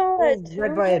tasty? You saw that too?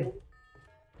 red button.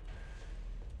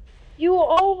 You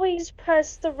always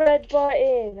press the red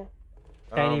button.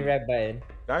 Tiny red button.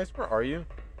 Guys, where are you?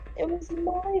 It was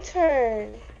my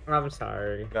turn. I'm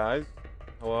sorry. Guys,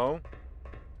 hello.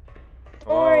 Don't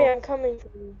worry, I'm coming for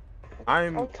you.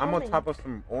 I'm on coming. top of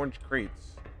some orange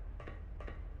crates.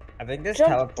 I think this Jump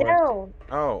teleports. down.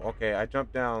 Oh, okay. I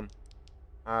jumped down.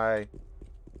 Hi.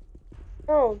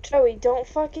 No, Joey, don't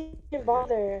fucking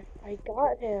bother. I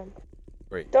got him.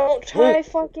 Great. Don't try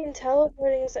fucking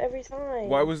teleporting us every time.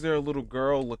 Why was there a little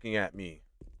girl looking at me?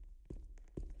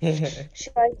 She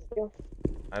likes you.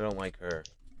 I don't like her.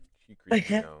 She creeps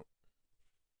me out.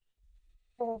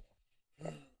 Oh.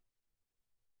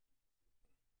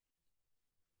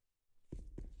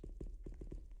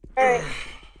 Alright.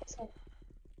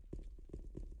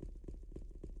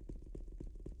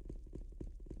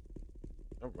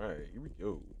 All right, here we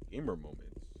go. Gamer moments.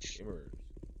 Gamers.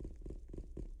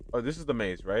 Oh, this is the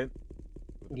maze, right?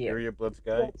 With the Yeah. period blood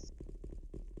sky. Yes.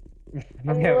 I'm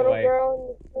And the little like,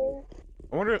 girl in the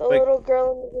I wonder, the like, little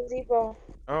girl in the gazebo.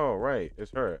 Oh, right,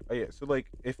 it's her. Oh yeah. So like,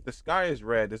 if the sky is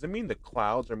red, does it mean the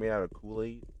clouds are made out of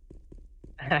Kool-Aid?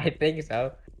 I think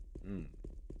so. Mm.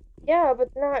 Yeah, but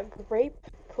not grape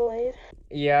Kool-Aid.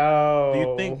 Do you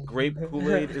Yo. think grape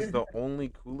Kool-Aid is the only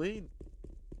Kool-Aid?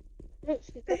 There's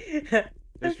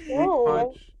fruit No.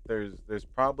 punch. There's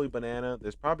probably banana.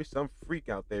 There's probably some freak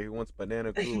out there who wants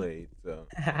banana Kool-Aid. So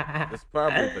it's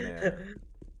probably banana.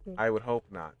 I would hope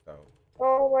not, though.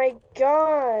 Oh my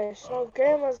gosh. No,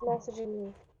 Grandma's messaging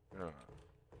me. Uh,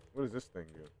 what does this thing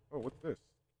do? Oh, what's this?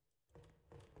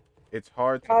 It's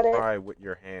hard to Got it. pry with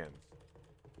your hands.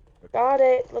 Okay. Got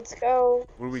it. Let's go.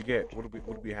 What do we get? What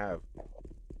do we have?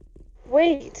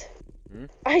 Wait. Hmm?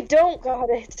 I don't got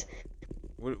it.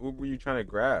 What were you trying to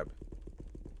grab?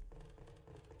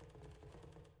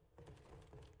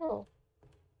 Oh.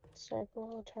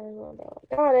 Circle, triangle, umbrella.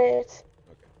 Got it.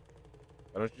 Okay.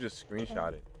 Why don't you just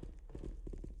screenshot it?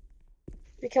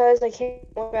 Because I can't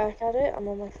look back at it. I'm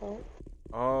on my phone.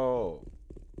 Oh.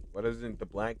 Why doesn't the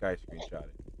black guy screenshot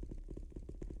it?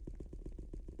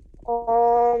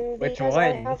 Which Because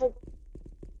I one? have a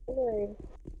memory.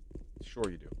 Sure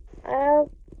you do. I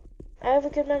have a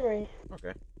good memory.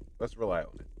 Okay. Let's rely on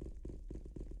it.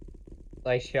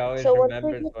 Like she always So once we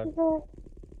remembers get what. to the,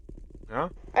 Huh?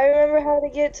 I remember how to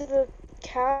get to the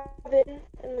cabin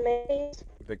in the maze.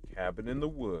 The cabin in the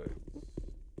woods.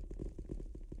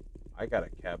 I got a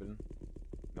cabin.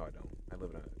 No, I don't. I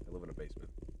live in a basement.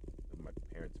 I live in my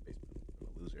parents' basement. I'm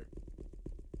a loser.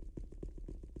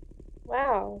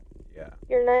 Wow. Yeah.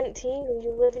 You're 19 and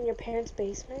you live in your parents'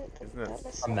 basement? Isn't that must so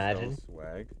suck. Imagine.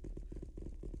 swag?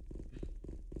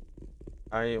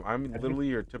 I'm literally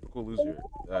your typical loser.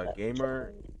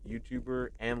 Gamer, YouTuber,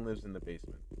 and lives in the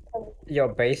basement. Yo,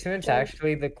 basement's Joey.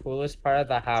 actually the coolest part of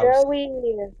the house. Joey,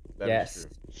 That is Yes.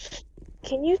 true.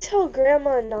 can you tell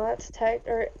Grandma not to text,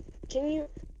 or can you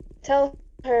tell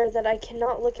her that I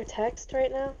cannot look at text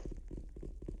right now?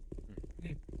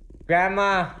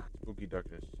 Grandma, Spooky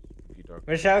darkness. Spooky darkness.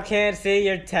 Michelle can't see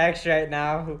your text right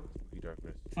now. Spooky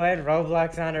darkness. Playing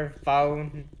Roblox on her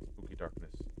phone. Spooky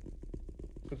darkness.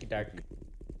 Spooky dark.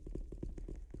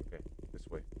 Okay, this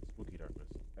way. Spooky darkness.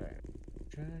 Alright.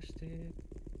 Trust it.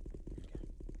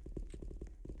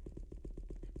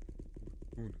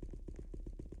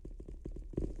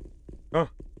 Huh.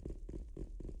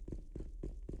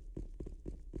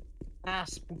 Ah,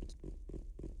 spooky. You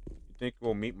think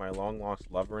we'll meet my long lost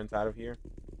lover inside of here?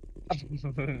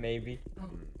 Maybe. Hmm.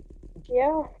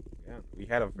 Yeah. Yeah, we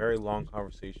had a very long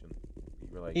conversation.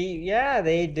 We were like, Yeah,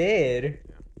 they did.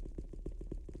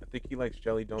 I think he likes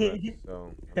jelly donuts,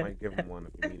 so I might give him one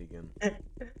if we meet again.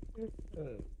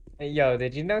 Hey, yo,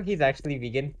 did you know he's actually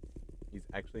vegan? He's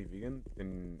actually vegan,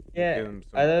 then Yeah. give him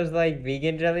some. Are those like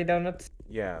vegan jelly donuts?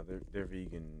 Yeah, they're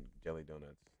vegan jelly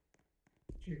donuts.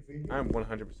 I'm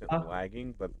 100% Huh?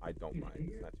 lagging, but I don't mind.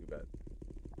 It's not too bad.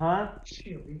 Huh?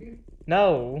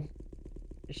 No.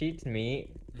 She eats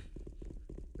meat.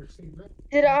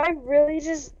 Did I really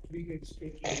just?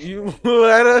 You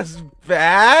let us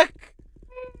back?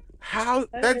 How?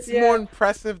 That's Yeah. more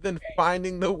impressive than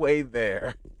finding the way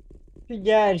there.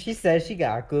 Yeah, and she says she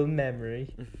got good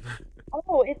memory.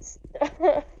 Oh, it's.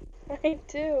 I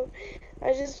do.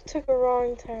 I just took a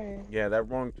wrong turn. Yeah, that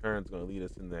wrong turn's gonna lead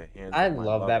us in the hands I of my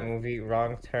love that lover. movie,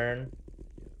 Wrong Turn.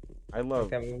 I love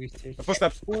That movie's too. the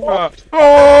footsteps.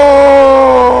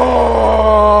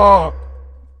 Oh!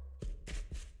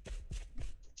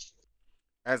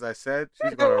 As I said,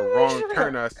 she's gonna wrong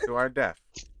turn us to our death.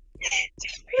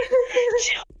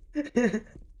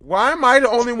 Why am I the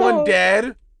only one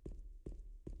dead?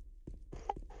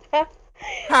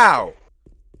 How?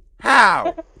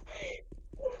 How?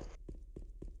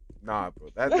 Nah, bro.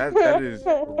 That is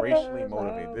racially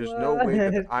motivated. There's no way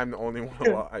that I'm the only one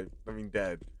alive. I mean,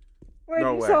 dead. Wait,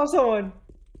 No you way. saw someone.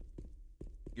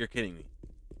 You're kidding me.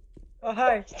 Oh,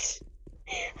 hi.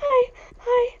 Hi,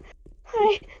 hi,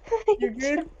 hi, hi. You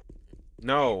good?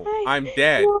 No, Hi. I'm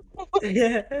dead.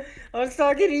 Yeah. I was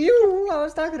talking to you. I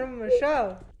was talking to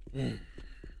Michelle.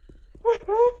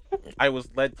 I was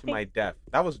led to my death.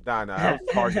 That was nah. That was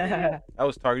targeted. That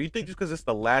was targeted. You think just because it's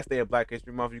the last day of Black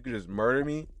History Month, you could just murder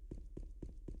me?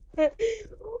 You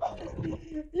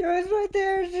was right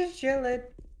there, just chilling.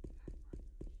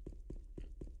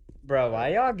 Bro,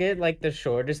 why y'all get like the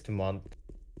shortest month?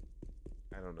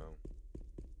 I don't know.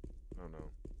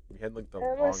 We had like the That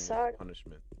must longest suck.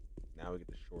 punishment. Now we get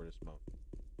the shortest month.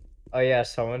 Oh yeah,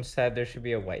 someone said there should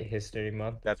be a White History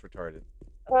Month. That's retarded.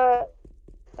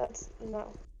 That's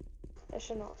no. I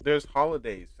should not. There's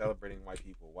holidays celebrating white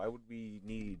people. Why would we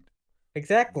need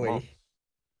Exactly. months?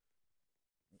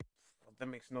 That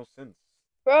makes no sense.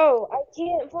 Bro, I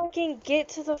can't fucking get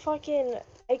to the fucking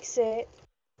exit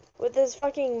with this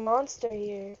fucking monster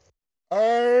here.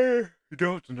 I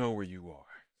don't know where you are.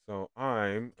 So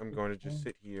I'm going to just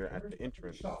sit here at the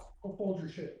entrance. Stop. Go fold your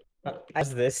shit.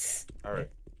 As this. Alright.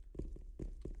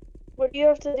 What do you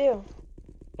have to do?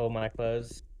 Fold my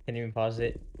clothes. Can't even pause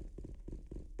it.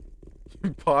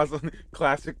 Pause on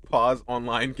classic pause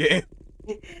online game.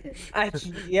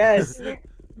 Yes.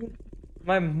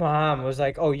 My mom was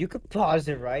like, "Oh, you could pause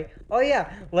it, right? Oh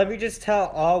yeah, let me just tell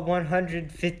all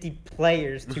 150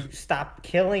 players to stop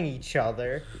killing each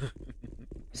other,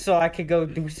 so I could go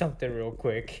do something real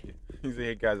quick." He's like,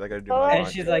 hey guys, I gotta do Oh, my And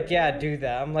laundry. she's like, "Yeah, do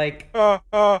that." I'm like, And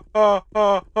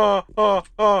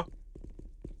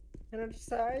and I'm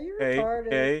just like, "Are you Hey,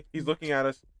 retarded?" hey, he's looking at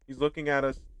us. He's looking at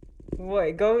us.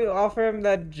 Wait, go offer him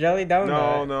that jelly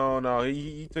donut. No.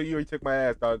 He took my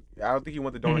ass, dog. I don't think he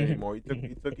wanted the donut anymore. He took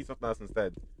something else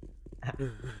instead.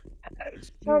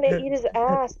 Trying to eat his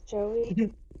ass,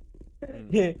 Joey.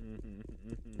 Is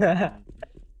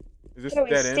this Joey,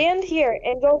 dead end? stand here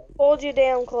and go fold your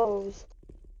damn clothes.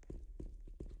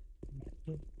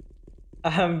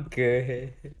 I'm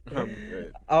good. I'm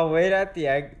good. I'll wait at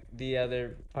the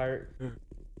other part,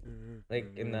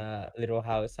 like in the little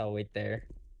house. I'll wait there.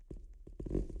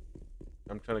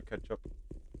 I'm trying to catch up.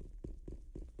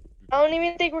 I don't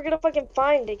even think we're gonna fucking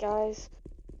find it, guys.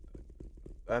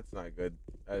 That's not good.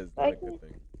 That is not a good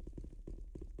thing.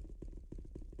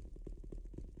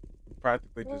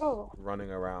 Practically just No. running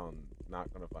around,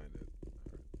 not gonna find it.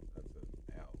 That's an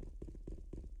L.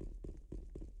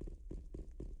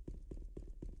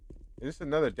 Is this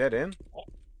another dead end?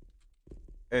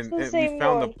 And the we same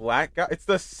found the one. black guy. It's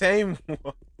the same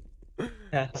one.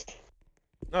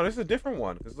 No, this is a different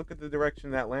one. Cause look at the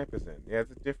direction that lamp is in. Yeah,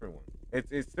 it's a different one.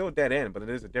 It's still a dead end, but it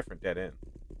is a different dead end.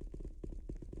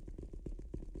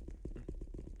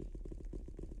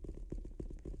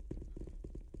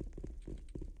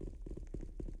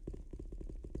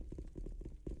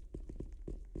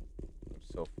 I'm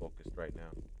so focused right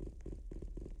now.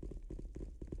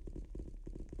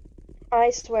 I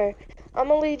swear. I'm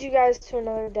gonna lead you guys to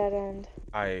another dead end.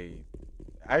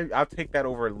 I'll take that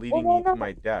over leading no, me to no.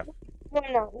 my death.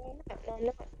 No.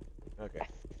 Okay.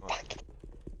 Awesome.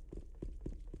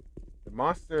 The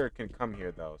monster can come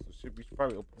here though, so we should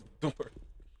probably open the door.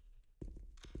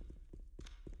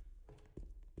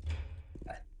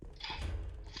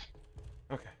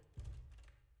 Okay.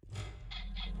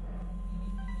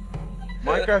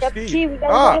 Minecraft Got the Steve. key, we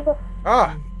gotta go to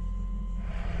Ah!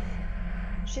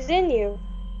 She's in you.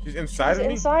 She's inside of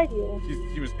me? Inside you.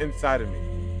 She was inside of me.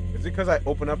 Is it because I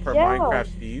opened up her Yeah. Minecraft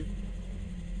Steve?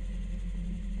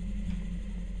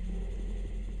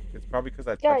 It's probably because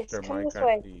I Guys, touched her come this Minecraft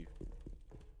way. Steve.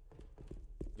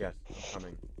 Yes, I'm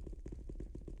coming.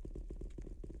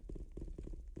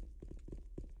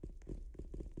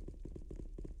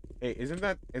 Hey, isn't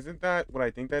that what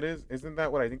I think that is? Isn't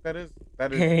that what I think that is?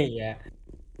 That is Yeah.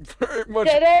 very much.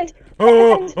 Dead end.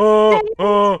 Run. Hold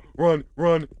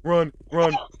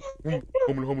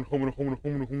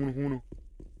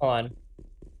on.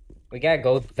 We gotta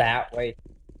go that way.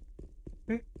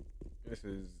 This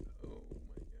is, oh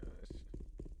my gosh.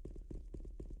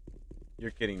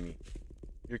 You're kidding me.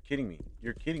 You're kidding me.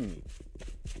 You're kidding me.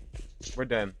 We're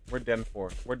done. We're done for.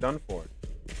 We're done for.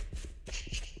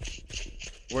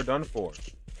 We're done for.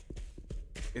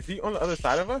 Is he on the other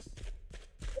side of us?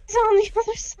 He's on the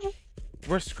other side.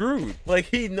 We're screwed. Like,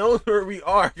 he knows where we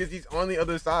are because he's on the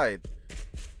other side.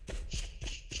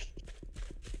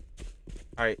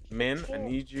 Alright, Min, I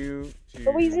need you to...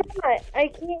 No, he's not. I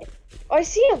can't. Oh, I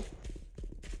see him.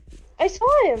 I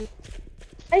saw him.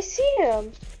 I see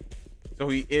him. So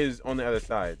he is on the other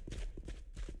side.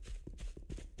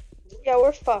 Yeah,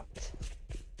 we're fucked.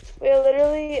 We're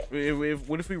literally.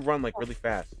 What if we run, like, really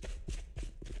fast?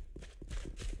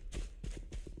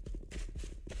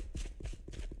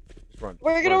 Just run.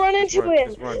 We're just gonna run just into him.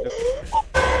 Just run.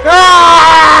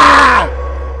 Ah!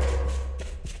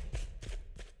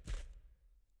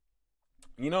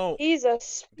 You know, He's a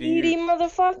speedy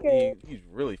motherfucker. he's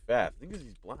really fast. I think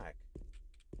he's black.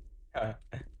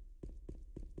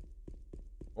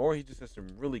 Or he just has some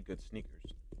really good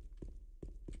sneakers.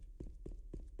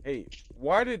 Hey,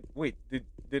 wait,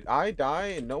 did I die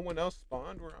and no one else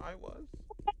spawned where I was?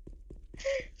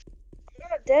 I'm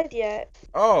not dead yet.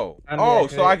 Oh,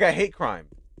 so I got hate crime.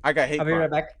 I got hate I'll crime. be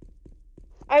right back.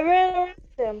 I ran around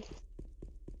him.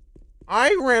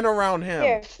 I ran around him.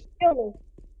 Here, kill me.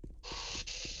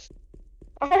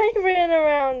 I ran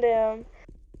around him.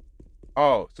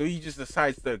 Oh, so he just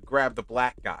decides to grab the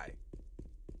black guy.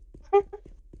 I'm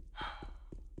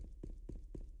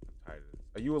tired of this.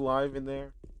 Are you alive in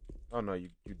there? Oh no, you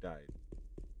died.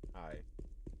 Hi.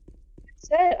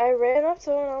 said I ran up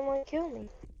to him and I'm like, kill me.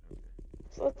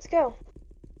 So let's go.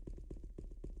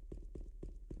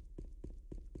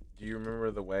 Do you remember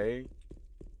the way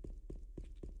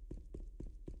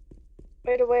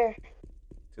Way to where?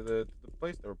 to the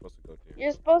place that we're supposed to go to?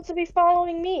 You're supposed to be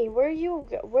following me. Where are you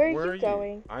Where are you?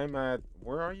 going? I'm at.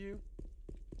 Where are you?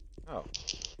 Oh.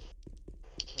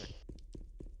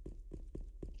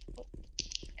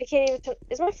 I can't even turn.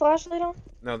 Is my flashlight on?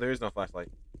 No, there is no flashlight.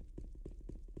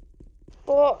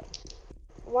 Well,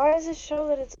 why does it show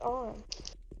that it's on?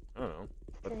 I don't know.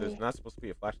 But For there's me. not supposed to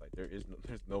be a flashlight. There's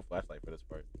no flashlight for this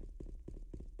part.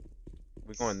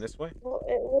 We going this way? Well,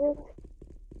 it would have.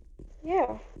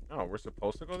 Yeah. Oh, we're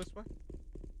supposed to go this way?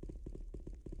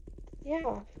 Yeah.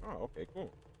 Oh, okay,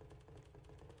 cool.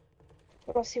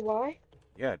 Want to see why?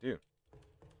 Yeah, I do.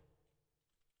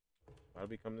 Why do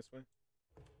we come this way?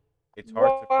 It's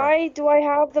hard to find. Why do I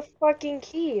have the fucking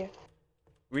key?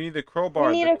 We need the crowbar.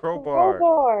 We need The a crowbar.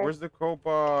 crowbar. Where's the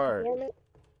crowbar? Damn it.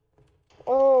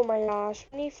 Oh my gosh.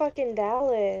 We need fucking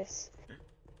Dallas.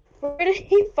 Where did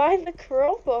he find the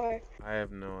crowbar? I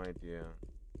have no idea.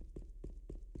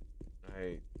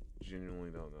 I genuinely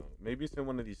don't know. Maybe it's in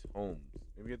one of these homes.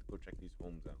 Maybe we have to go check these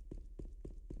homes out.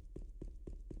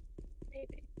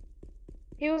 Maybe.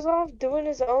 He was off doing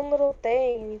his own little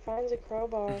thing and he finds a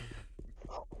crowbar.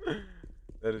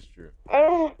 That is true. I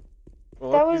don't.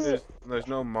 Well, That luckily was- there's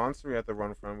no monster we have to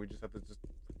run from. We just have to just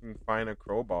fucking find a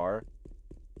crowbar.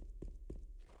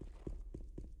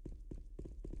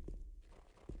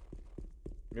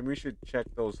 Maybe we should check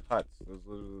those huts,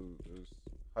 those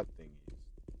hut thingies.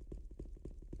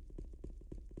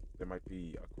 There might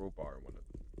be a crowbar in one of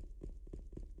them.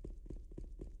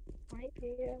 Might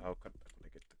be, yeah. I'll cut back when I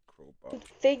get the crowbar.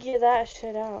 Figure that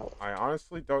shit out. I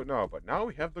honestly don't know, but now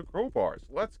we have the crowbar, so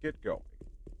let's get going.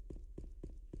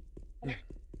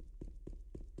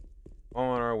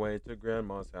 On our way to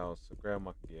Grandma's house, so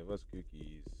Grandma can give us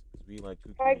cookies, because we like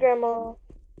cookies. Hi, Grandma.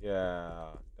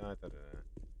 Yeah. Da, da, da.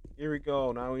 Here we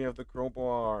go. Now we have the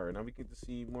crowbar. Now we get to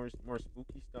see more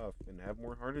spooky stuff and have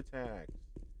more heart attacks.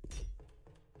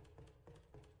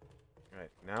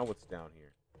 Alright, now what's down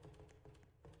here?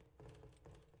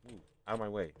 Ooh, out of my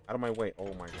way. Out of my way.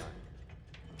 Oh my god.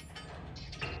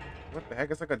 What the heck?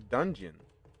 It's like a dungeon.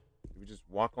 Do we just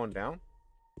walk on down?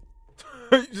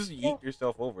 You just yeet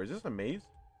yourself over. Is this a maze?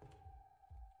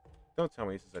 Don't tell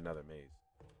me this is another maze.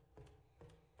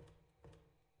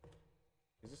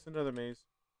 Is this another maze?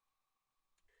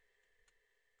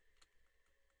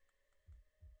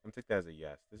 I'm gonna take that as a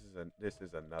yes. This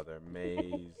is another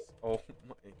maze. Oh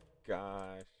my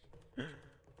gosh. Come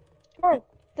on,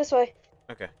 this way.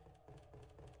 Okay.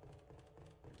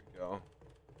 Here we go.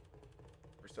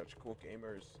 We're such cool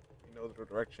gamers. We know the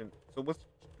direction. So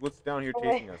what's down here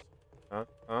chasing us? Huh?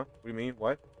 Huh? What do you mean?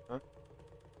 What? Huh?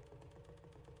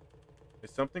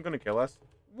 Is something gonna kill us?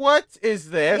 What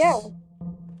is this? Yeah.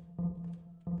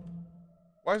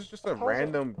 Why is it just a puzzle.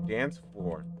 random dance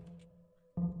floor?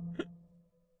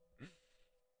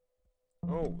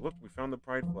 Oh, look, we found the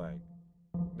pride flag.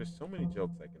 There's so many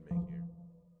jokes I can make here.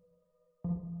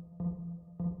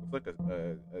 Looks like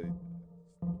I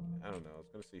don't know, I was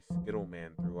gonna say Skittle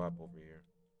Man threw up over here.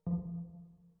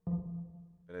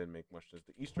 But I didn't make much. Does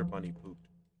the Easter Bunny pooped?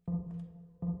 I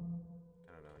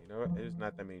don't know. You know what? There's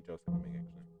not that many jokes I can make,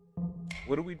 actually.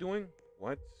 What are we doing?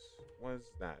 What was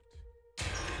that?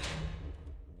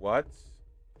 What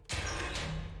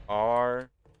are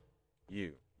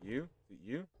you? You? Is it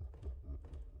you?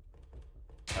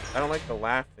 I don't like the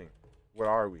laughing. What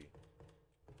are we?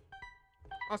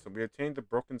 Awesome. We obtained the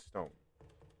broken stone.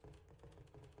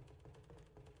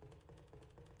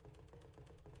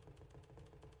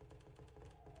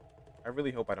 I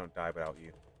really hope I don't die without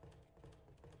you.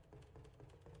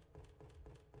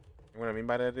 And what I mean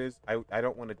by that is, I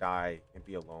don't want to die and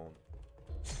be alone.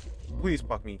 Please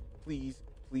fuck me. Please.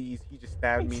 Please. He just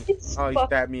stabbed me. Oh, he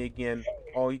stabbed me again.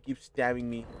 Oh, he keeps stabbing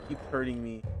me. He keeps hurting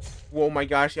me. Oh my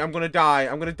gosh. I'm gonna die.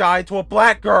 I'm gonna die to a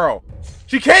black girl.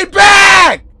 She came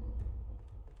back!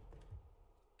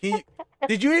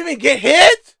 Did you even get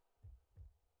hit?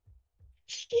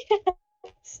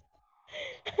 Yes.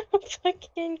 I'm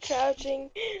fucking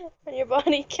crouching on your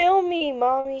body. Kill me,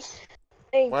 mommy.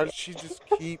 Thank Why you. does she just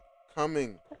keep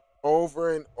coming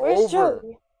over and Where's over?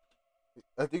 Joey?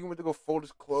 I think we went to go fold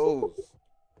his clothes.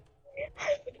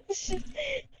 She's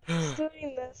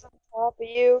doing this on top of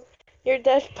you. Your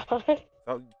dead body.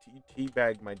 So you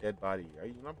teabag my dead body. Are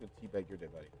you not gonna teabag your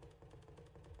dead body?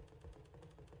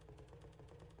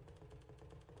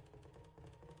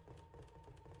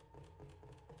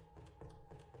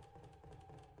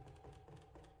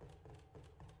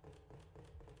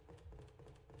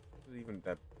 Even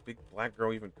that big black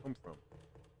girl even come from?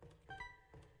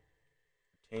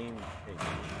 Tame pig.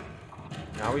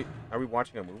 Now are we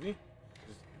watching a movie?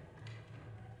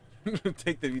 Just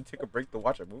take a break to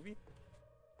watch a movie?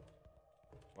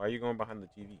 Why are you going behind the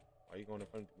TV? Why are you going in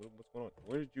front? What's going on?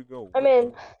 Where did you go? I'm What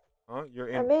in. Huh? You're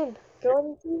in. I'm in. Go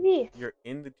on the TV. You're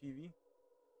in the TV.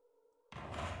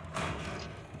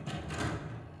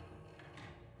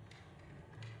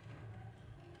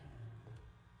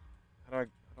 How do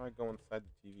I go inside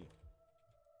the TV?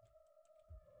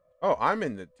 Oh, I'm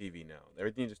in the TV now.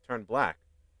 Everything just turned black.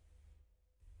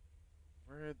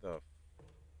 Where the f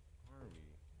are we?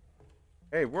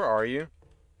 Hey, where are you?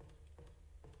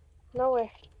 Nowhere.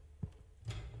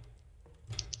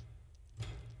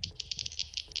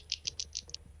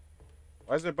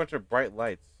 Why is there a bunch of bright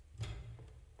lights?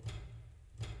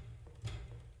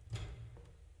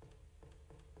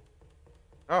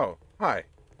 Oh, hi.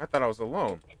 I thought I was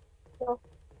alone. No.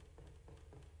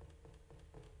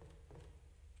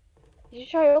 Did you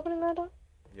try opening that door?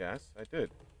 Yes, I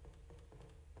did.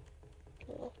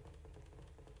 No.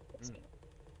 I have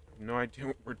no idea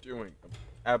what we're doing. I'm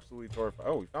absolutely terrified.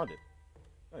 Oh, we found it.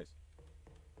 Nice.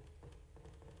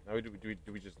 Now do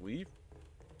we just leave?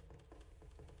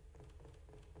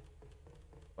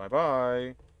 Bye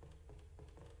bye.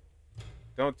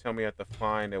 Don't tell me I have to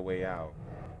find a way out.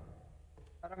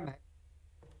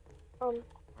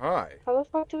 Hi. How the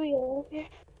fuck do we get over here?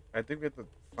 I think we have to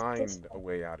find a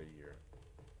way out of here.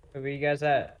 Where you guys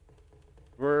at?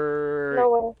 We're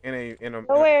Nowhere. in a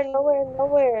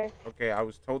Nowhere. Okay, I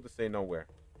was told to say nowhere.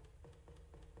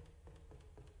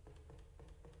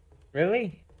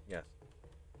 Really? Yes.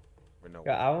 We're Yeah,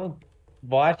 nowhere. I will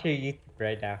watch your YouTube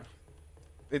right now.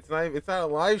 It's not a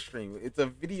live stream. It's a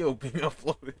video being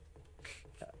uploaded.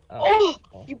 Oh,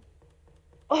 Oh. you.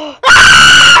 Oh.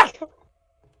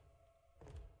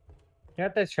 You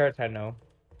got the shirts, I know.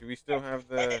 Do we still have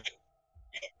the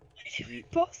We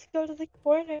both go to the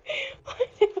corner. Why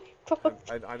did we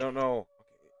both? I don't know.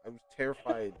 Okay, I was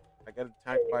terrified. I got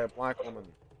attacked by a black woman.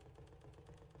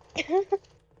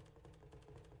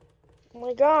 Oh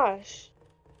my gosh.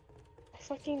 My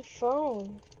fucking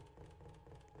phone.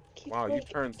 Keep, Wow, you like,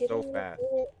 turned so getting fast.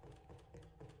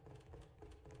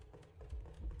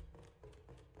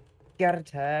 Got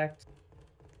attacked.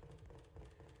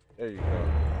 There you go.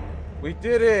 We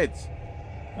did it!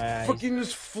 My eyes. Fucking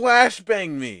just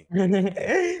flashbang me!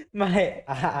 My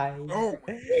eyes. Oh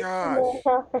my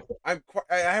gosh!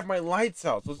 I have my lights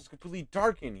out, so it's completely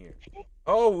dark in here.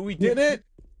 Oh, we did it!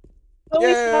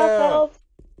 Always have Yeah! help.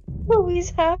 Always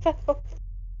have help.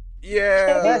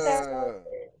 Yeah!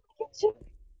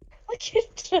 Look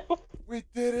at you. We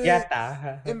did it!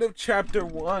 Yatta. End of chapter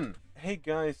 1. Hey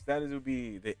guys, that will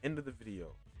be the end of the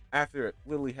video. After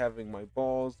literally having my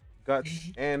balls,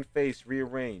 guts, and face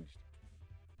rearranged.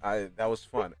 That was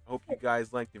fun. Hope you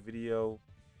guys liked the video.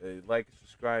 Like and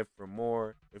subscribe for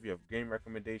more. If you have game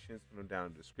recommendations, put them down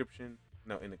in the description.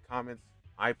 No, in the comments.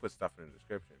 I put stuff in the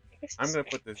description. I'm going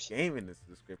to put this game in this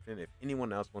description if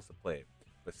anyone else wants to play it.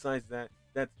 Besides that,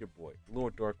 that's your boy,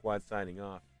 Lord Dorkwad signing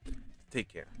off. Take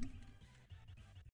care.